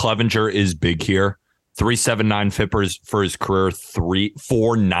say is Clevenger is big here. 3.79 FIP for his career,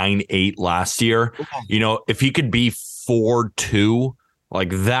 4.98 last year. Okay. If he could be 4.2, like,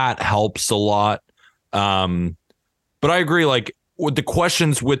 that helps a lot. But I agree, like, with the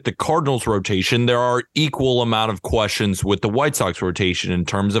questions with the Cardinals rotation, there are equal amount of questions with the White Sox rotation in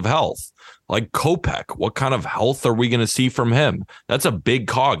terms of health. Like Kopech, what kind of health are we going to see from him? That's a big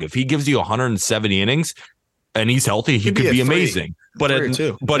cog. If he gives you 170 innings and he's healthy, he could be amazing.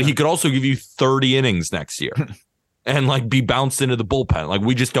 But he could also give you 30 innings next year and like be bounced into the bullpen. Like,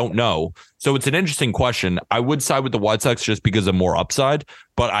 we just don't know. So it's an interesting question. I would side with the White Sox just because of more upside,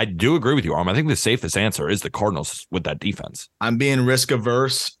 but I do agree with you, Aram. I think the safest answer is the Cardinals with that defense. I'm being risk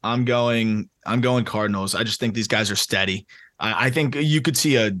averse. I'm going Cardinals. I just think these guys are steady. I think you could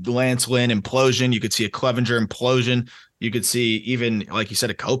see a Lance Lynn implosion. You could see a Clevenger implosion. You could see even, like you said,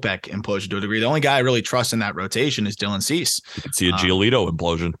 a Kopech implosion to a degree. The only guy I really trust in that rotation is Dylan Cease. You could see a Giolito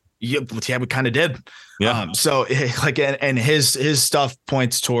implosion. Yeah, we kind of did. Yeah. So like, and his stuff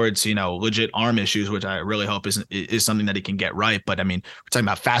points towards, legit arm issues, which I really hope is something that he can get right. But I mean, we're talking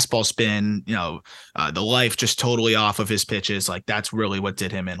about fastball spin, the life just totally off of his pitches. Like, that's really what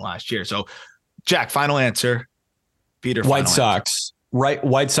did him in last year. So, Jack, final answer. Peter, White Sox. Right,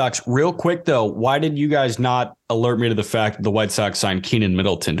 White Sox. Real quick, though, why did you guys not alert me to the fact that the White Sox signed Keenan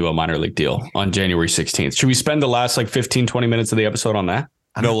Middleton to a minor league deal on January 16th? Should we spend the last 15, 20 minutes of the episode on that?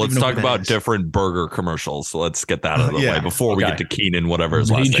 No, let's talk about different burger commercials. So let's get that out of the way before we get to Keenan, whatever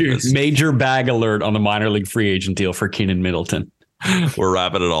his last name is. Major bag alert on the minor league free agent deal for Keenan Middleton. We're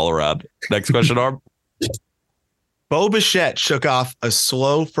wrapping it all around. Next question, Arm. Bo Bichette shook off a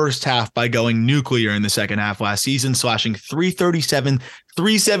slow first half by going nuclear in the second half last season, slashing 337,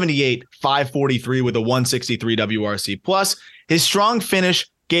 378, 543 with a 163 WRC+. Plus, his strong finish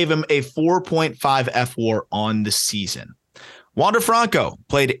gave him a 4.5 FWAR on the season. Wander Franco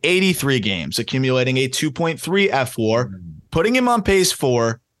played 83 games, accumulating a 2.3 FWAR, putting him on pace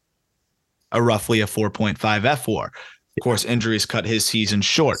for roughly a 4.5 FWAR. Of course, injuries cut his season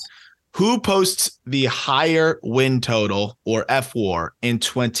short. Who posts the higher win total or F-WAR in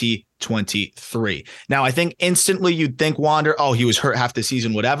 2023? Now, I think instantly you'd think Wander, oh, he was hurt half the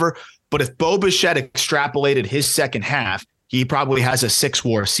season, whatever. But if Bo Bichette extrapolated his second half, he probably has a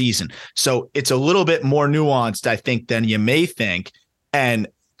 6-WAR season. So it's a little bit more nuanced, I think, than you may think. And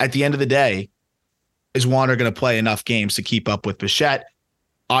at the end of the day, is Wander going to play enough games to keep up with Bichette?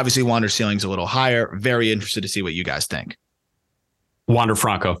 Obviously, Wander's ceiling's a little higher. Very interested to see what you guys think. Wander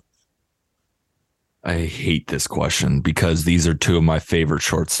Franco. I hate this question because these are two of my favorite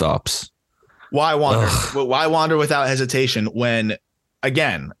shortstops. Why Wander? Why Wander without hesitation when,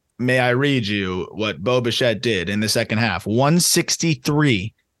 again, may I read you what Bo Bichette did in the second half?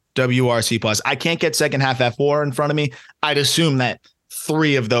 163 WRC plus. I can't get second half F4 in front of me. I'd assume that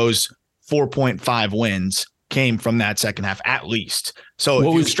 3 of those 4.5 wins came from that second half at least. So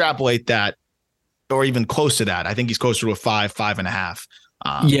if you extrapolate that or even close to that, I think he's closer to a 5.5.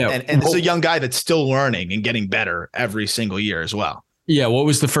 And this is a young guy that's still learning and getting better every single year as well. Yeah. What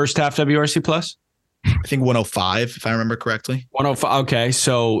was the first half WRC plus? I think 105, if I remember correctly. 105. Okay.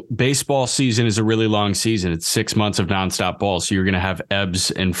 So baseball season is a really long season. It's 6 months of nonstop ball. So you're going to have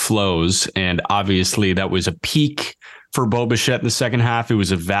ebbs and flows. And obviously that was a peak for Bo Bichette in the second half. It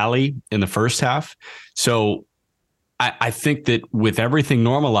was a valley in the first half. So I think that with everything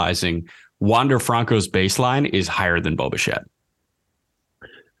normalizing, Wander Franco's baseline is higher than Bo Bichette.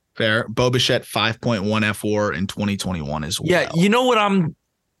 Fair. Bo Bichette 5.1 F4 in 2021 as well. Yeah, you know what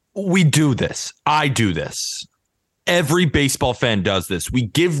we do this. I do this. Every baseball fan does this. We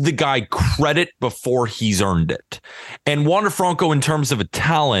give the guy credit before he's earned it. And Wander Franco, in terms of a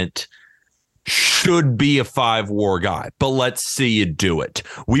talent, should be a 5-WAR guy, but let's see you do it.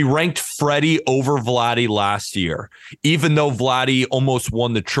 We ranked Freddie over Vladdy last year. Even though Vladdy almost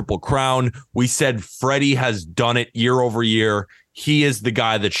won the Triple Crown, we said Freddie has done it year over year. He is the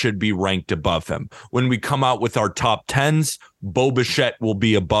guy that should be ranked above him. When we come out with our top 10s, Bo Bichette will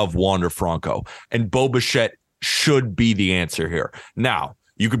be above Wander Franco, and Bo Bichette should be the answer here. Now,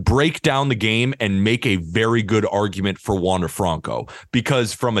 you could break down the game and make a very good argument for Wander Franco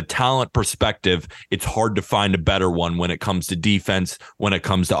because from a talent perspective, it's hard to find a better one when it comes to defense, when it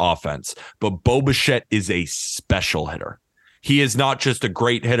comes to offense. But Bo Bichette is a special hitter. He is not just a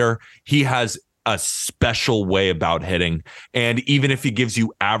great hitter. He has a special way about hitting. And even if he gives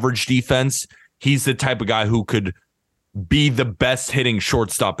you average defense, he's the type of guy who could be the best hitting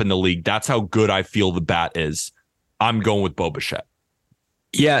shortstop in the league. That's how good I feel the bat is. I'm going with Bo Bichette.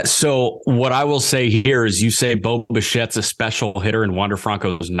 Yeah. So what I will say here is you say Bo Bichette's a special hitter and Wander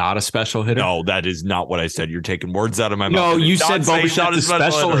Franco is not a special hitter. No, that is not what I said. You're taking words out of my mouth. No, you said Bo Bichette's a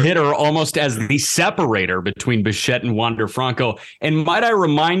special hitter almost as the separator between Bichette and Wander Franco. And might I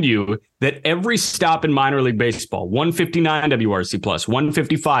remind you that every stop in minor league baseball, 159 WRC plus,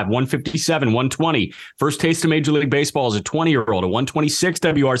 155, 157, 120. First taste of Major League Baseball as a 20-year-old, a 126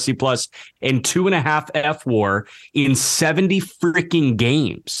 WRC plus, and 2.5 F-WAR in 70 freaking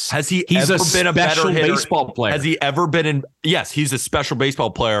games. Has he ever been a better hitter? Baseball player? Has he ever been in? Yes, he's a special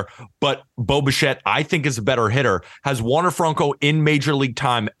baseball player, but Bo Bichette, I think, is a better hitter. Has Wander Franco in Major League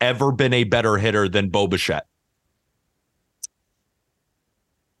time ever been a better hitter than Bo Bichette?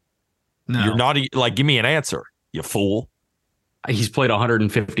 No. You're not like, give me an answer, you fool. He's played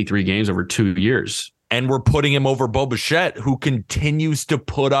 153 games over 2 years. And we're putting him over Bo Bichette, who continues to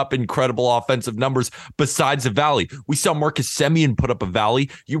put up incredible offensive numbers besides a valley. We saw Marcus Semien put up a valley.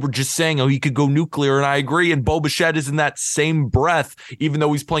 You were just saying, oh, he could go nuclear, and I agree. And Bo Bichette is in that same breath, even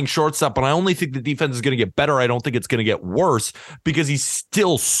though he's playing shortstop. And I only think the defense is going to get better. I don't think it's going to get worse because he's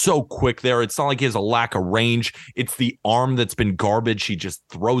still so quick there. It's not like he has a lack of range. It's the arm that's been garbage. He just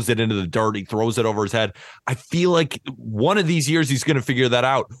throws it into the dirt. He throws it over his head. I feel like one of these years he's going to figure that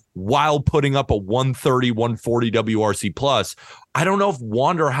out while putting up a 130, 140 WRC plus. I don't know if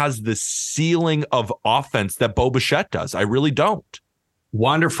Wander has the ceiling of offense that Bo Bichette does. I really don't.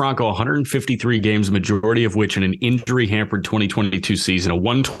 Wander Franco, 153 games, majority of which in an injury-hampered 2022 season, a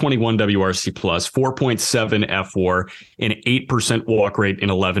 121 WRC plus, 4.7 F-WAR, an 8% walk rate,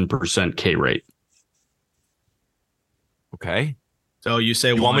 and 11% K rate. Okay. So you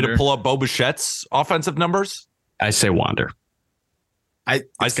say you want me to pull up Bo Bichette's offensive numbers? I say Wander.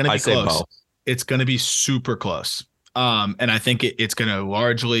 It's going to be close. It's going to be super close. And I think it's going to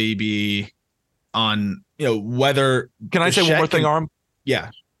largely be on, whether. Can I say one more thing, Aram?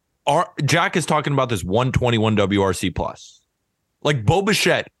 Yeah. Jack is talking about this 121 WRC plus. Like Bo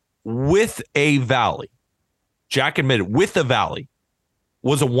Bichette with a valley. Jack admitted with a valley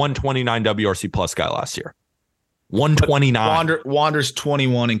was a 129 WRC plus guy last year. 129. Wander's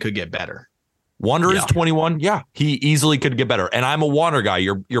 21 and could get better. Wander is 21. Yeah, he easily could get better. And I'm a Wander guy.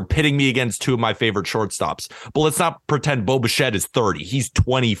 You're pitting me against two of my favorite shortstops. But let's not pretend Bo Bichette is 30. He's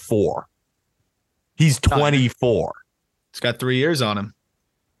 24. He's 24. He's got 3 years on him.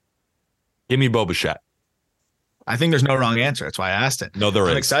 Give me Bo Bichette. I think there's no wrong answer. That's why I asked it. No, there is.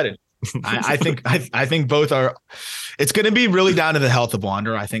 I'm excited. I think both are. It's going to be really down to the health of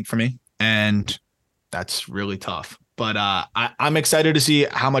Wander, I think, for me. And that's really tough. But I'm excited to see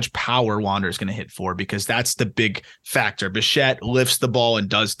how much power Wander is going to hit for, because that's the big factor. Bichette lifts the ball and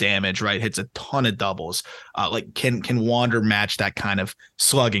does damage, right? Hits a ton of doubles. Can Wander match that kind of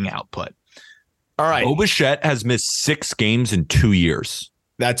slugging output? All right. Bo Bichette has missed 6 games in 2 years.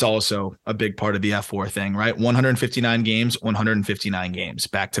 That's also a big part of the F4 thing, right? 159 games,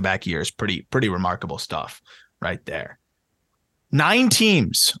 back-to-back years. Pretty remarkable stuff right there. 9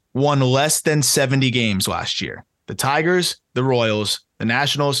 teams won less than 70 games last year. The Tigers, the Royals, the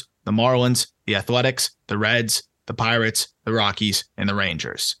Nationals, the Marlins, the Athletics, the Reds, the Pirates, the Rockies, and the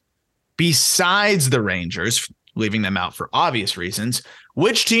Rangers. Besides the Rangers, leaving them out for obvious reasons,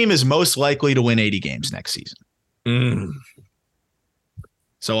 which team is most likely to win 80 games next season?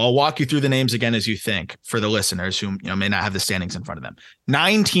 So I'll walk you through the names again as you think, for the listeners who may not have the standings in front of them.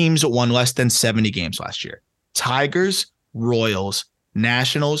 9 teams won less than 70 games last year. Tigers, Royals,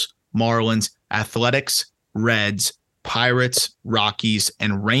 Nationals, Marlins, Athletics, Reds, Pirates, Rockies,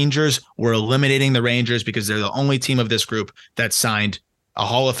 and Rangers. We're eliminating the Rangers because they're the only team of this group that signed a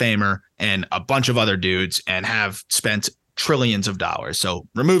Hall of Famer and a bunch of other dudes and have spent trillions of dollars. So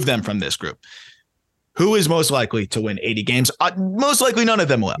remove them from this group. Who is most likely to win 80 games? Most likely none of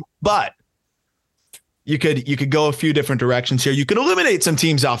them will. But you could go a few different directions here. You could eliminate some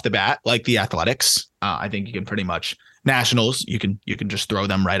teams off the bat, like the Athletics. I think you can pretty much. Nationals, you can just throw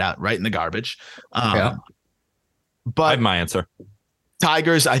them right in the garbage. But I have my answer.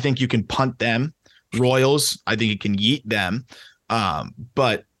 Tigers, I think you can punt them. Royals, I think you can yeet them.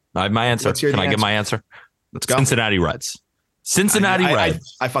 But I have my answer. Can I get my answer? Let's go. Cincinnati Reds. Cincinnati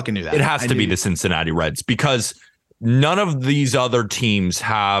Reds. I fucking knew that. It has to be the Cincinnati Reds, because none of these other teams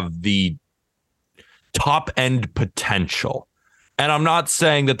have the top end potential. And I'm not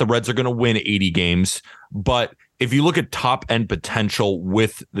saying that the Reds are going to win 80 games, but if you look at top end potential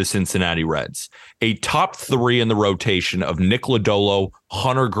with the Cincinnati Reds, a top 3 in the rotation of Nick Lodolo,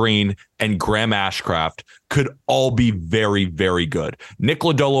 Hunter Green, and Graham Ashcraft could all be very, very good. Nick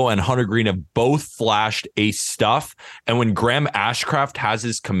Lodolo and Hunter Green have both flashed ace stuff. And when Graham Ashcraft has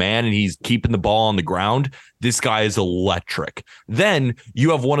his command and he's keeping the ball on the ground, this guy is electric. Then you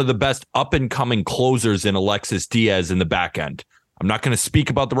have one of the best up and coming closers in Alexis Diaz in the back end. I'm not going to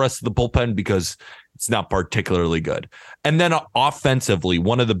speak about the rest of the bullpen because it's not particularly good. And then offensively,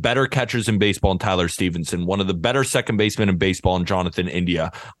 one of the better catchers in baseball in Tyler Stevenson, one of the better second basemen in baseball in Jonathan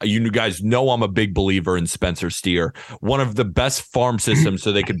India. You guys know I'm a big believer in Spencer Steer. One of the best farm systems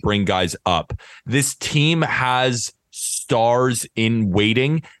so they could bring guys up. This team has stars in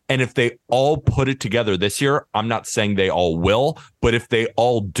waiting. And if they all put it together this year, I'm not saying they all will, but if they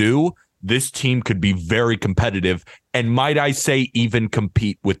all do, this team could be very competitive and, might I say, even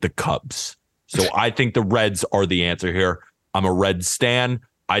compete with the Cubs. So I think the Reds are the answer here. I'm a Reds stan.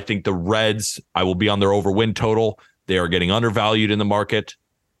 I think the Reds, I will be on their over-win total. They are getting undervalued in the market,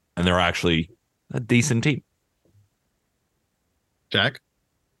 and they're actually a decent team. Jack?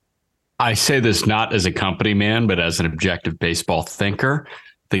 I say this not as a company man, but as an objective baseball thinker. I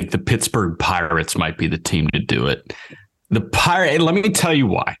think the Pittsburgh Pirates might be the team to do it. Let me tell you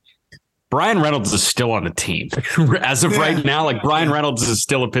why. Brian Reynolds is still on the team. As of right now, Brian Reynolds is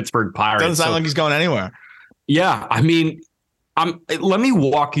still a Pittsburgh Pirate. Doesn't sound like he's going anywhere. Yeah, I mean, let me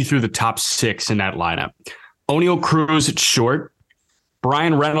walk you through the top 6 in that lineup. O'Neal Cruz at short,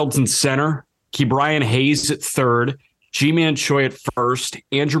 Brian Reynolds in center, Ke'Bryan Hayes at third, G-Man Choi at first,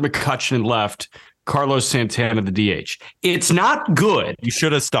 Andrew McCutchen in left, Carlos Santana the DH. It's not good. You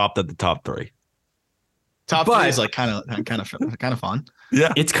should have stopped at the top 3. Top 3 is kind of fun.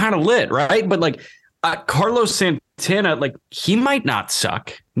 Yeah, it's kind of lit, right? But Carlos Santana, he might not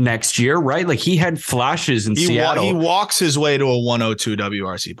suck next year, right? He had flashes in Seattle. He walks his way to a 102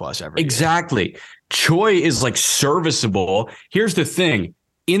 WRC plus every year. Choi is serviceable. Here's the thing.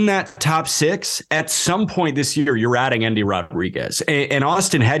 In that top 6, at some point this year, you're adding Endy Rodriguez. And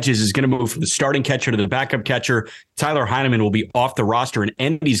Austin Hedges is going to move from the starting catcher to the backup catcher. Tyler Heineman will be off the roster, and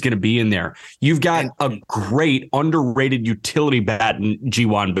Endy's going to be in there. You've got a great, underrated utility bat in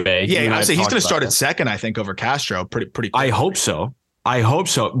Ji-Hwan Bae. Yeah, I'd say he's going to start at second, I think, over Castro. Pretty quick. I hope so.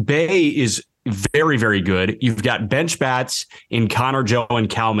 Bae is very, very good. You've got bench bats in Connor Joe and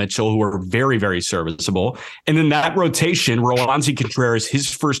Cal Mitchell, who are very, very serviceable. And then that rotation, Roansy Contreras,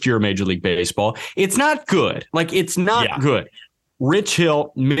 his first year of Major League Baseball, it's not good. Like, it's not good. Rich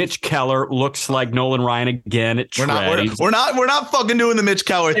Hill, Mitch Keller looks like Nolan Ryan again at we're not fucking doing the Mitch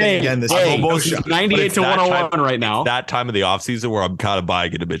Keller thing again this year. 98 to 101 right now. That time of the offseason where I'm kind of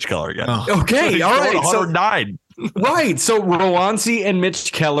buying into Mitch Keller again. Okay, all right. 109. Right. So Roansy and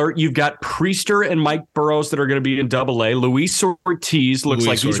Mitch Keller, you've got Priester and Mike Burrows that are going to be in Double-A. Luis Ortiz looks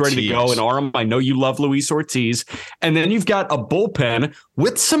like he's ready to go. And Aram, I know you love Luis Ortiz. And then you've got a bullpen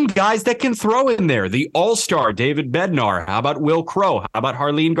with some guys that can throw in there. The all-star David Bednar. How about Will Crow? How about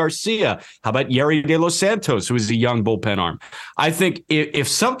Harleen Garcia? How about Yeri De Los Santos, who is a young bullpen arm? I think if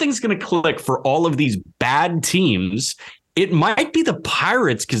something's going to click for all of these bad teams, it might be the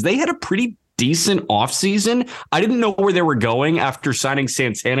Pirates, because they had a pretty decent offseason. I didn't know where they were going after signing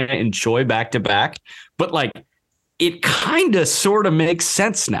Santana and Choi back to back, but like, it kind of sort of makes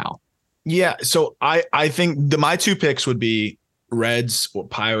sense now. Yeah. So I think my two picks would be Reds or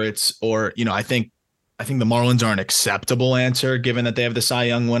Pirates, or, I think the Marlins are an acceptable answer given that they have the Cy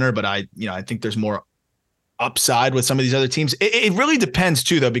Young winner, but I think there's more upside with some of these other teams. It really depends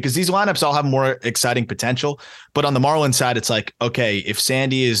too, though, because these lineups all have more exciting potential. But on the Marlins side, it's like, okay, if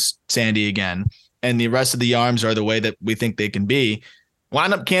Sandy is Sandy again and the rest of the arms are the way that we think they can be,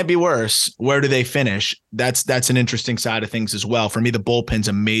 lineup can't be worse. Where do they finish? That's an interesting side of things as well. For me, the bullpen's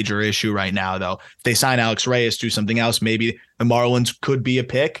a major issue right now, though. If they sign Alex Reyes, do something else, maybe the Marlins could be a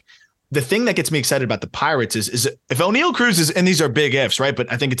pick. The thing that gets me excited about the Pirates is if O'Neill Cruz is, and these are big ifs, right? But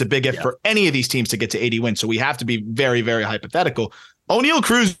I think it's a big if for any of these teams to get to 80 wins. So we have to be very, very hypothetical. O'Neill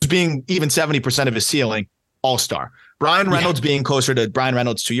Cruz being even 70% of his ceiling, all-star. Brian Reynolds being closer to Brian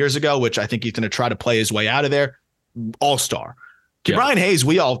Reynolds 2 years ago, which I think he's going to try to play his way out of there, all-star. Brian Hayes,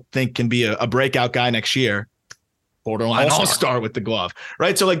 we all think can be a breakout guy next year. Borderline all-star with the glove,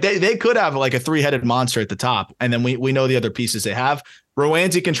 right? So like they could have like a three-headed monster at the top, and then we know the other pieces they have.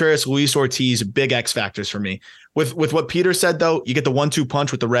 Roansy Contreras, Luis Ortiz, big X factors for me. With what Peter said, though, you get the 1-2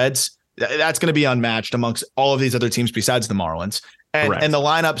 punch with the Reds. That's going to be unmatched amongst all of these other teams besides the Marlins. And the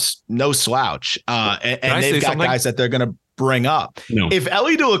lineup's no slouch. And they've got guys that they're going to bring up. No. If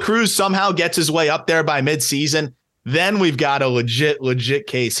Ellie De La Cruz somehow gets his way up there by midseason, then we've got a legit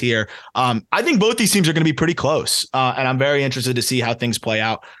case here. I think both these teams are going to be pretty close. And I'm very interested to see how things play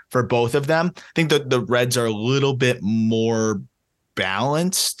out for both of them. I think that the Reds are a little bit more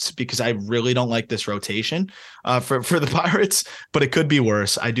balanced because I really don't like this rotation for the Pirates, but it could be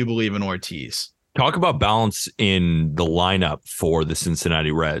worse. I do believe in Ortiz. Talk about balance in the lineup for the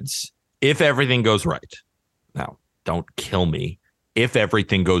Cincinnati Reds. If everything goes right, now don't kill me. If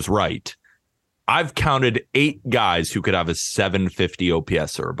everything goes right, I've counted 8 guys who could have a 750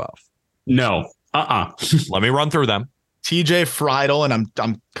 OPS or above. No. Let me run through them. TJ Friedel, and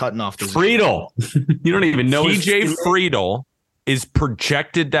I'm cutting off the Friedel. You don't even know TJ Friedel is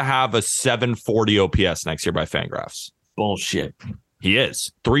projected to have a 740 OPS next year by Fangraphs. Bullshit. He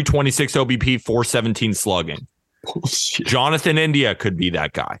is. 326 OBP, 417 slugging. Bullshit. Jonathan India could be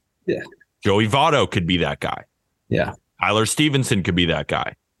that guy. Yeah. Joey Votto could be that guy. Yeah. Tyler Stevenson could be that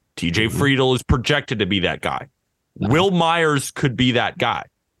guy. TJ Friedel is projected to be that guy. No. Will Myers could be that guy.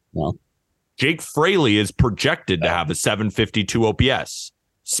 No. Jake Fraley is projected to have a 752 OPS.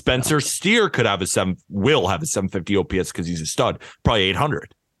 Spencer Steer could have will have a 750 OPS because he's a stud, probably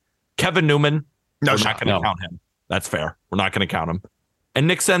 800. Kevin Newman, we're not going to count him. That's fair. We're not going to count him. And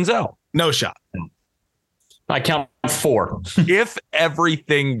Nick Senzel, no shot. I count 4. If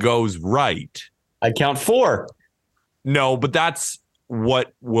everything goes right, I count 4. No, but that's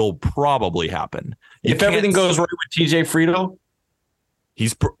what will probably happen. If everything goes right with TJ Friedel,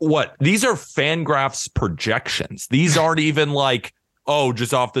 he's what? These are Fangraphs projections. These aren't even like, oh,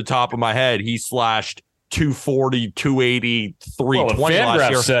 just off the top of my head, he slashed 240, 280, 320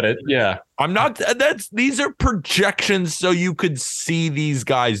 last year. Said it. Yeah. I'm not. These are projections, so you could see these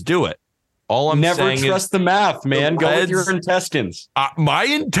guys do it. All I'm never saying trust is the math, man. Go with your intestines. My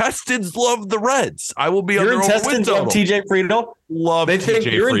intestines love the Reds. I will be your under intestines love TJ Friedel. Love they think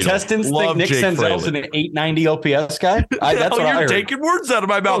TJ your Friedel. Intestines love think Nick Jake Senzel's an 890 OPS guy. That's what I heard. You're taking words out of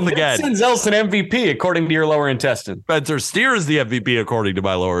my mouth again. Nick Senzel's an MVP according to your lower intestine. Spencer Steer is the MVP according to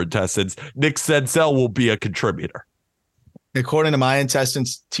my lower intestines. Nick Senzel will be a contributor. According to my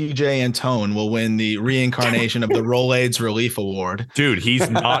intestines, TJ Antone will win the reincarnation of the Rolaids Relief Award. Dude, he's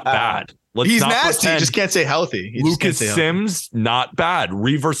not bad. He's nasty. You just can't say healthy. Lucas Sims, not bad.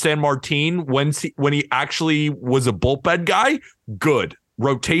 Reaver San Martin, when he actually was a bullpen guy, good.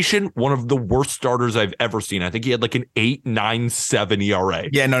 rotation, one of the worst starters I've ever seen. I think he had like an 8.97 ERA.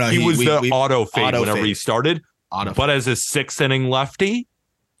 Yeah, no. He was the auto fade whenever fade. he started. But as a 6th-inning lefty,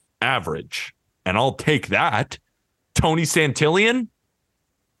 average. And I'll take that. Tony Santillan.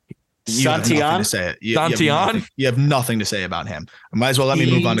 Santillan? You have nothing to say about him. Might as well let me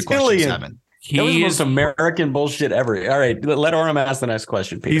move on to question 7. That was the most American bullshit ever. All right, let Aram ask the next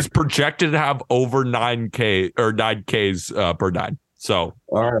question, Peter. He's projected to have over 9K or 9Ks per 9. So,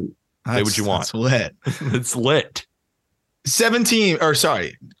 say what you want. It's lit. It's lit.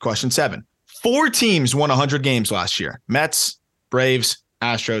 Question 7. 4 teams won 100 games last year. Mets, Braves,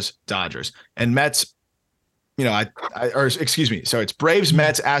 Astros, Dodgers. And Mets, it's Braves,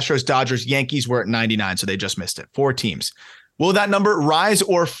 Mets, Astros, Dodgers, Yankees were at 99, so they just missed it. 4 teams. Will that number rise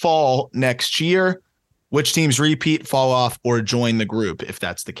or fall next year? Which teams repeat, fall off, or join the group if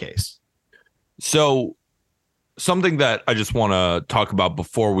that's the case? So something that I just want to talk about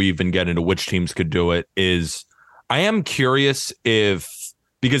before we even get into which teams could do it is I am curious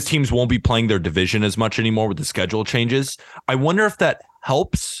because teams won't be playing their division as much anymore with the schedule changes. I wonder if that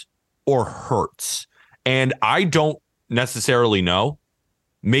helps or hurts. And I don't necessarily know.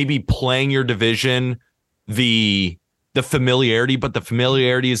 Maybe playing your division, the familiarity, but the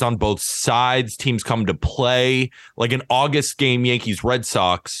familiarity is on both sides. Teams come to play. Like an August game, Yankees, Red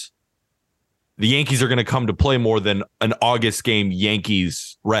Sox, the Yankees are going to come to play more than an August game,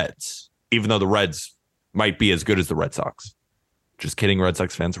 Yankees, Reds, even though the Reds might be as good as the Red Sox. Just kidding, Red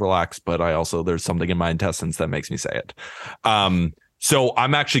Sox fans, relax. But there's something in my intestines that makes me say it. So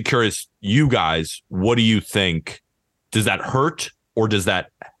I'm actually curious, you guys, what do you think? Does that hurt or does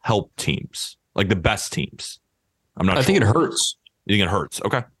that help teams? Like the best teams? I think it hurts. You think it hurts?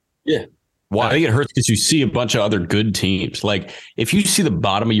 Okay. Yeah. Why? I think it hurts because you see a bunch of other good teams. Like if you see the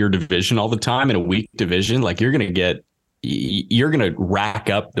bottom of your division all the time in a weak division, like you're going to rack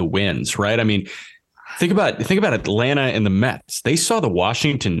up the wins, right? I mean, think about Atlanta and the Mets. They saw the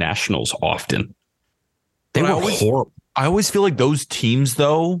Washington Nationals often. They were horrible. I always feel like those teams,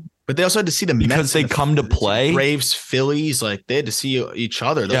 though, but they also had to see the Mets because they come to play. Braves, Phillies, like they had to see each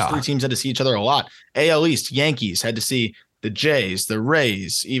other. Those 3 teams had to see each other a lot. AL East, Yankees had to see the Jays, the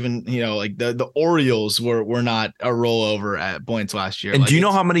Rays, even like the Orioles were not a rollover at points last year. And do you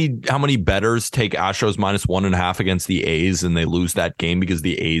know how many bettors take Astros -1.5 against the A's and they lose that game because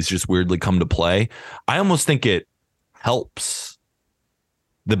the A's just weirdly come to play? I almost think it helps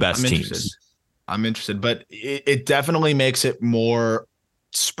the best teams. I'm interested, but it definitely makes it more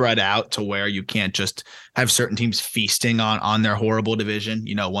spread out to where you can't just have certain teams feasting on their horrible division,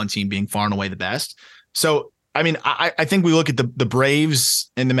 one team being far and away the best. So, I mean, I think we look at the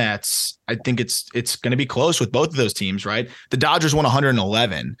Braves and the Mets. I think it's going to be close with both of those teams, right? The Dodgers won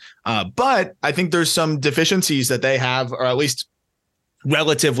 111, but I think there's some deficiencies that they have, or at least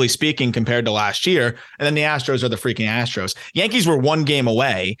relatively speaking, compared to last year. And then the Astros are the freaking Astros. Yankees were 1 game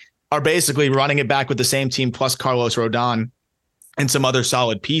away, are basically running it back with the same team plus Carlos Rodon and some other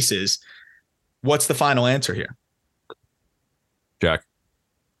solid pieces. What's the final answer here? Jack?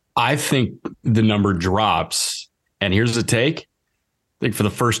 I think the number drops. And here's the take. I think for the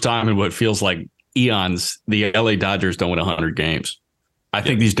first time in what feels like eons, the LA Dodgers don't win 100 games. I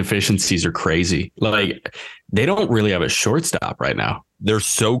think these deficiencies are crazy. Like they don't really have a shortstop right now. They're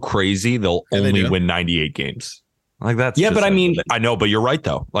so crazy. They'll only win 98 games. Like that's but I mean, I know, but you're right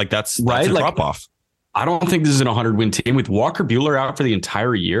though. Like that's right. A drop off. I don't think this is an 100-win team with Walker Buehler out for the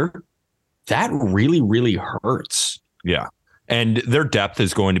entire year. That really, really hurts. Yeah, and their depth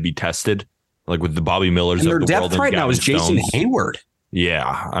is going to be tested, like with the Bobby Millers. And their depth right now is Jason Hayward.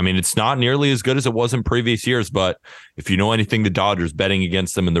 Yeah, I mean, it's not nearly as good as it was in previous years, but if you know anything, the Dodgers betting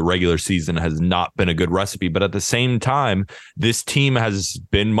against them in the regular season has not been a good recipe. But at the same time, this team has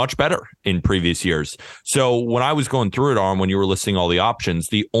been much better in previous years. So when I was going through it, Aram, when you were listing all the options,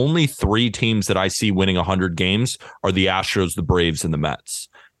 the only 3 teams that I see winning 100 games are the Astros, the Braves, and the Mets.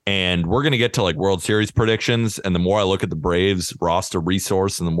 And we're going to get to like World Series predictions. And the more I look at the Braves roster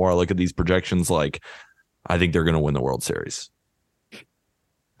resource and the more I look at these projections, like I think they're going to win the World Series.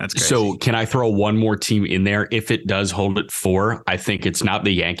 That's crazy. So can I throw one more team in there? If it does hold at 4, I think it's not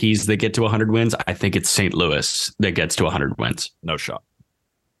the Yankees that get to 100 wins. I think it's St. Louis that gets to 100 wins. No shot.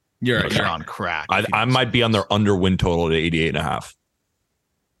 You're on crack. I might be on their under win total at 88.5.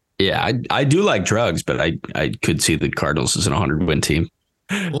 Yeah, I do like drugs, but I could see the Cardinals as an 100 win team.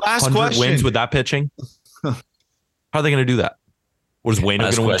 Last question. Wins with that pitching? How are they going to do that? What is Wayne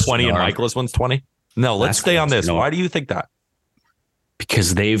going to win 20 and Michaelis wins 20? No, let's stay on this. Why do you think that?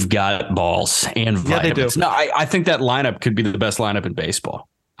 Because they've got balls and vitamins. Yeah, they do. No, I think that lineup could be the best lineup in baseball.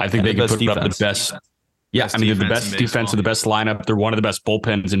 I think they could put up the best. Yeah, I mean, they're the best defense and the best lineup. They're one of the best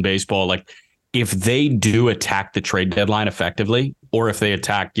bullpens in baseball. Like, if they do attack the trade deadline effectively, or if they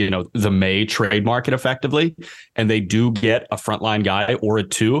attack, the May trade market effectively, and they do get a frontline guy or a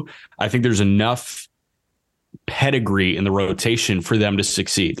two, I think there's enough pedigree in the rotation for them to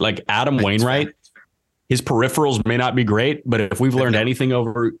succeed. Like Adam Wainwright, his peripherals may not be great, but if we've learned anything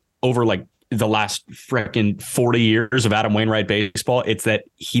over like the last freaking 40 years of Adam Wainwright baseball, it's that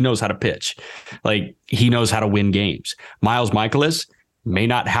he knows how to pitch. Like, he knows how to win games. Miles Michaelis may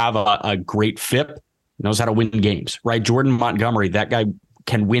not have a great FIP, knows how to win games, right? Jordan Montgomery, that guy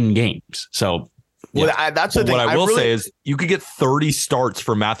can win games. So that's the thing. What I will say is you could get 30 starts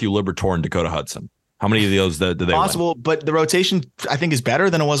for Matthew Liberatore and Dakota Hudson. How many of those do they possible win? But the rotation, I think, is better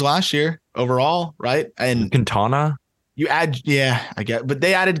than it was last year overall, right? And Quintana, you add, I get, but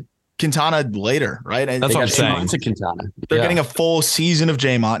they added Quintana later, right? And that's what I'm saying. They're getting a full season of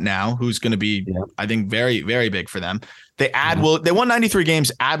J-Mont now, who's going to be, I think, very, very big for them. They they won 93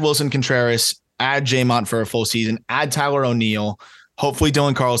 games, add Wilson Contreras, add J-Mont for a full season, add Tyler O'Neill. Hopefully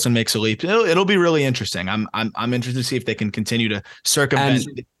Dylan Carlson makes a leap. It'll be really interesting. I'm interested to see if they can continue to circumvent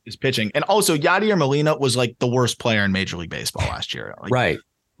his pitching. And also, Yadier Molina was like the worst player in Major League Baseball last year. Like, right.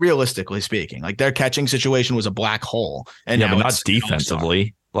 Realistically speaking, like their catching situation was a black hole. And but not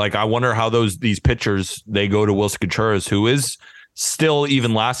defensively. Like, I wonder how these pitchers, they go to Wilson Contreras, who is still,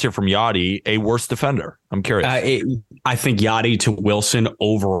 even last year from Yadi, a worse defender. I'm curious. I think Yadi to Wilson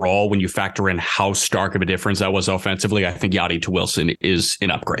overall, when you factor in how stark of a difference that was offensively, I think Yadi to Wilson is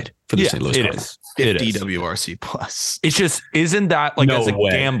an upgrade for the St. Louis Cardinals. 50 WRC plus. It's just, isn't that like, as a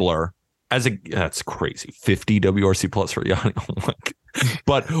gambler, that's crazy. 50 WRC plus for Yadi. Oh my God.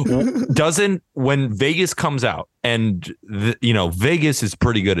 But when Vegas comes out, and Vegas is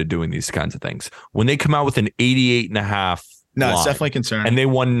pretty good at doing these kinds of things, when they come out with an 88.5, it's definitely concerning. And they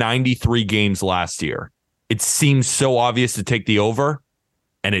won 93 games last year, it seems so obvious to take the over,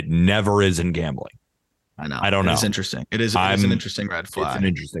 and it never is in gambling. I know. I don't know. It's interesting. It is an interesting red flag. It's an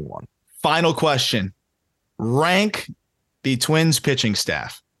interesting one. Final question. Rank the Twins pitching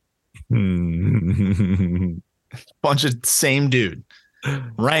staff. Bunch of same dude.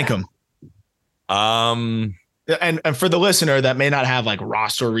 Rank them. And for the listener that may not have like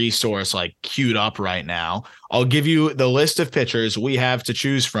roster resource like queued up right now, I'll give you the list of pitchers we have to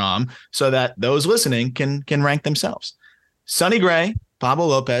choose from so that those listening can rank themselves. Sonny Gray, Pablo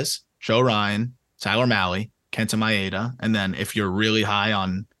Lopez, Joe Ryan, Tyler Mahle, Kenta Maeda, and then if you're really high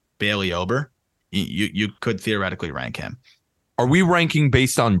on Bailey Ober, you could theoretically rank him. Are we ranking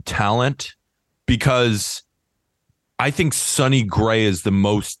based on talent? Because I think Sonny Gray is the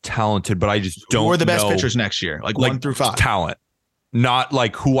most talented, but I just don't know. Who are the best pitchers next year? Like 1 through 5. Talent. Not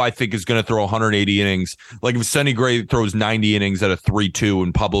like who I think is going to throw 180 innings. Like if Sonny Gray throws 90 innings at a 3.2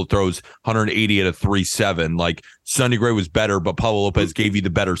 and Pablo throws 180 at a 3.7, like Sonny Gray was better, but Pablo Lopez gave you the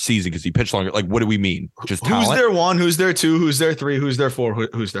better season because he pitched longer. Like, what do we mean? Just talent? Who's their 1? Who's their 2? Who's their 3? Who's their 4?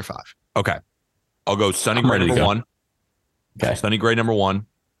 Who's their 5? Okay. I'll go Sonny Gray number 1. Okay. Sonny Gray number 1.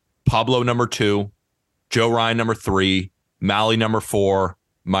 Pablo number 2. Joe Ryan number 3. Mahle number 4.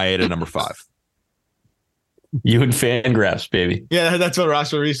 Maeda number 5. You and Fangraphs, baby. Yeah, that's what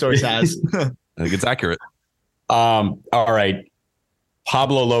Roster Resource has. I think it's accurate. All right.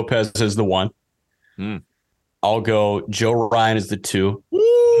 Pablo Lopez is the 1. I'll go Joe Ryan is the 2.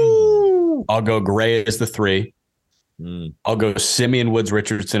 Woo! I'll go Gray as the 3. I'll go Simeon Woods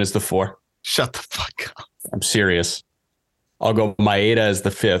Richardson as the 4. Shut the fuck up. I'm serious. I'll go Maeda as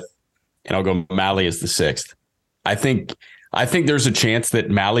the 5th, and I'll go Mahle as the 6th. I think there's a chance that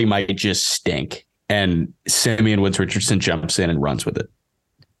Mahle might just stink, and Simeon Woods Richardson jumps in and runs with it.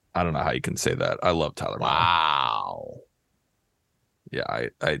 I don't know how you can say that. I love Tyler. Wow. Yeah,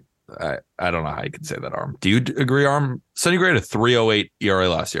 I don't know how you can say that, Arm. Do you agree, Arm? Sonny Gray had a 3.08 ERA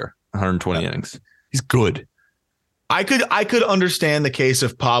last year, 120 innings. He's good. I could understand the case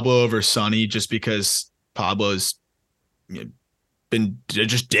of Pablo over Sonny just because Pablo's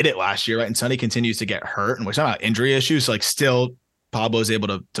just did it last year, right? And Sonny continues to get hurt, and we're talking about injury issues. Like, still, Pablo's able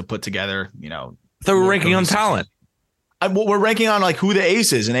to put together, So we're ranking on talent. We're ranking on like who the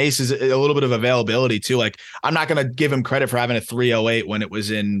ace is, and ace is a little bit of availability too. Like, I'm not going to give him credit for having a 3.08 when it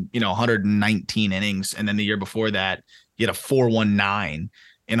was in 119 innings, and then the year before that he had a 4.19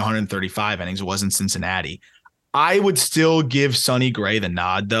 in 135 innings. It was in Cincinnati. I would still give Sonny Gray the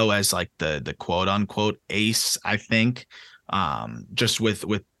nod though, as like the quote unquote ace. I think just with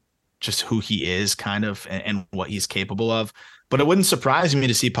just who he is kind of and what he's capable of. But it wouldn't surprise me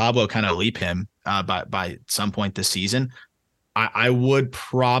to see Pablo kind of leap him by some point this season. I would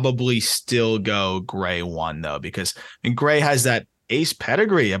probably still go Gray 1 though, because Gray has that ace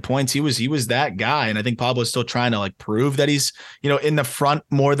pedigree at points. He was that guy. And I think Pablo's still trying to like prove that he's, in the front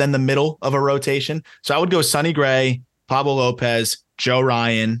more than the middle of a rotation. So I would go Sonny Gray, Pablo Lopez, Joe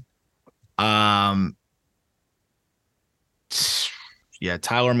Ryan.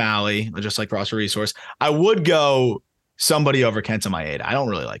 Tyler Malley, just like Roster Resource. I would go somebody over Kenta Maeda. I don't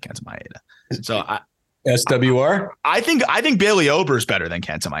really like Kenta Maeda. So SWR? I think Bailey Ober is better than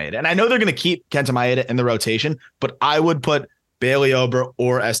Kenta Maeda. And I know they're going to keep Kenta Maeda in the rotation, but I would put Bailey Ober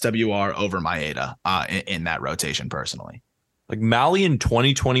or SWR over Maeda in that rotation personally. Like Malley in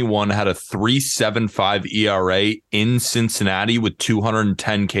 2021 had a 3.75 ERA in Cincinnati with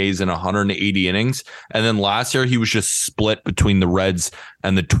 210 Ks and 180 innings. And then last year he was just split between the Reds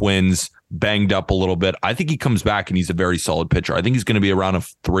and the Twins, banged up a little bit. I think he comes back and he's a very solid pitcher. I think he's going to be around a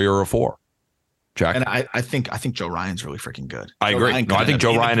 3 or a 4. Jack. And I think Joe Ryan's really freaking good. I agree. I think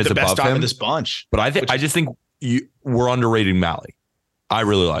Joe Ryan is the best above him in this bunch. But I just think we're underrating Malley. I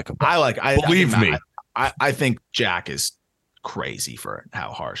really like him. Believe me. I think Jack is crazy for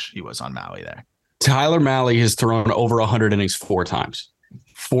how harsh he was on Malley there. Tyler Malley has thrown over 100 innings 4 times.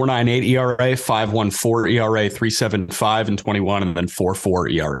 4.98 ERA, 5.14 ERA, 3.75 in 21, and then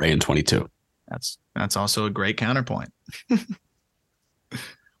 4.4 ERA in 22. That's also a great counterpoint.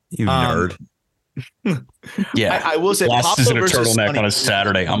 You nerd. Yeah, I will say glasses Pablo and a turtleneck Sonny on a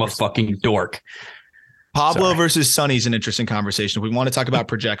Saturday. I'm a fucking dork. Pablo versus Sonny is an interesting conversation. If we want to talk about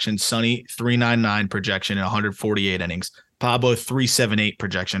projections, Sonny 3.99 projection in 148 innings. Pablo 3.78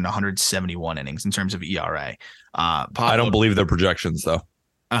 projection in 171 innings in terms of ERA. Pablo, I don't believe their projections though.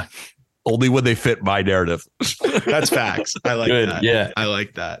 Only when they fit my narrative. That's facts. I like that. Yeah, I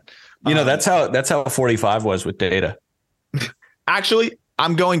like that. That's how 45 was with data. Actually,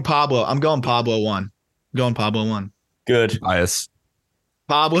 I'm going Pablo 1. Going Pablo 1. Good. Bias.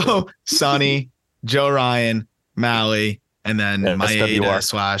 Pablo, Sonny, Joe Ryan, Malley, and then Maeda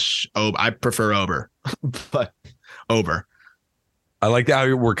 / Ober. I prefer Ober, but Ober. I like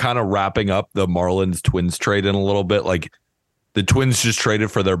how we're kind of wrapping up the Marlins Twins trade in a little bit. Like the Twins just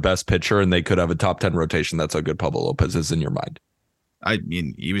traded for their best pitcher and they could have a top 10 rotation. That's how good Pablo Lopez is in your mind. I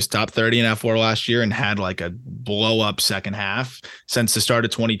mean, he was top 30 in F4 last year and had like a blow up second half since the start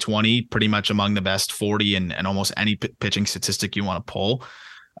of 2020, pretty much among the best 40 and almost any pitching statistic you want to pull.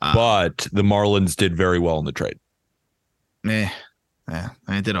 But the Marlins did very well in the trade. They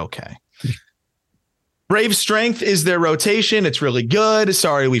did okay. Brave strength is their rotation. It's really good.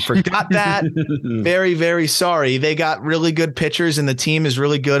 Sorry, we forgot that. Very, very sorry. They got really good pitchers and the team is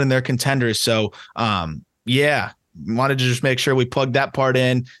really good and they're contenders. So, wanted to just make sure we plugged that part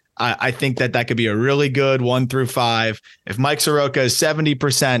in. I think that could be a really good 1 through 5. If Mike Soroka is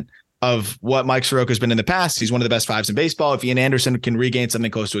 70% of what Mike Soroka has been in the past, he's one of the best 5s in baseball. If Ian Anderson can regain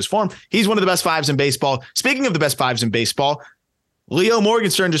something close to his form, he's one of the best 5s in baseball. Speaking of the best 5s in baseball, Leo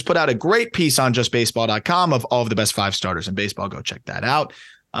Morgenstern just put out a great piece on justbaseball.com of all of the best 5 starters in baseball. Go check that out.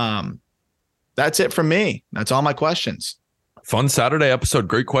 That's it from me. That's all my questions. Fun Saturday episode.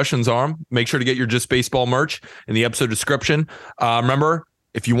 Great questions, Aram. Make sure to get your Just Baseball merch in the episode description. Remember,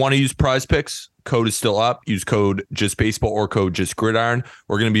 if you want to use Prize Picks, code is still up. Use code Just Baseball or code Just Gridiron.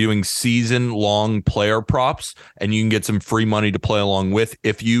 We're going to be doing season-long player props, and you can get some free money to play along with.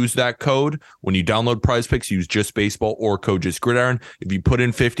 If you use that code, when you download Prize Picks, use Just Baseball or code Just Gridiron. If you put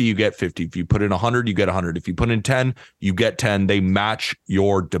in 50, you get 50. If you put in 100, you get 100. If you put in 10, you get 10. They match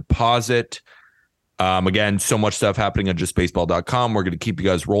your deposit. Again, so much stuff happening on justbaseball.com. We're going to keep you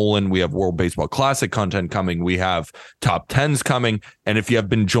guys rolling. We have World Baseball Classic content coming. We have top 10s coming. And if you have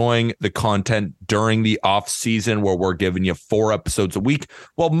been enjoying the content during the off season where we're giving you 4 episodes a week,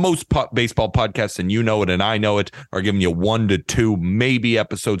 well, most baseball podcasts, and you know it and I know it, are giving you 1 to 2, maybe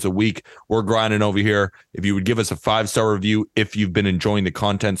episodes a week. We're grinding over here. If you would give us a 5-star review, if you've been enjoying the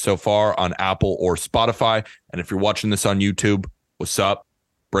content so far on Apple or Spotify. And if you're watching this on YouTube, what's up?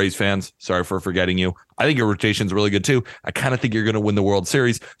 Braves fans, sorry for forgetting you. I think your rotation's really good too. I kind of think you're going to win the World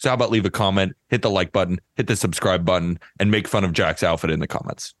Series. So how about leave a comment, hit the like button, hit the subscribe button, and make fun of Jack's outfit in the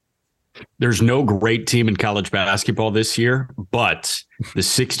comments. There's no great team in college basketball this year, but the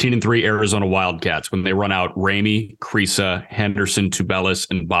 16-3 Arizona Wildcats, when they run out Ramey, Krisa, Henderson, Tubelis,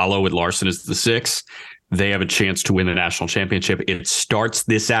 and Balo with Larson as the 6, they have a chance to win the national championship. It starts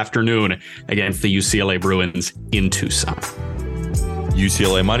this afternoon against the UCLA Bruins in Tucson.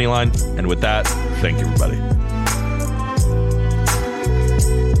 UCLA money line. And with that, thank you, everybody.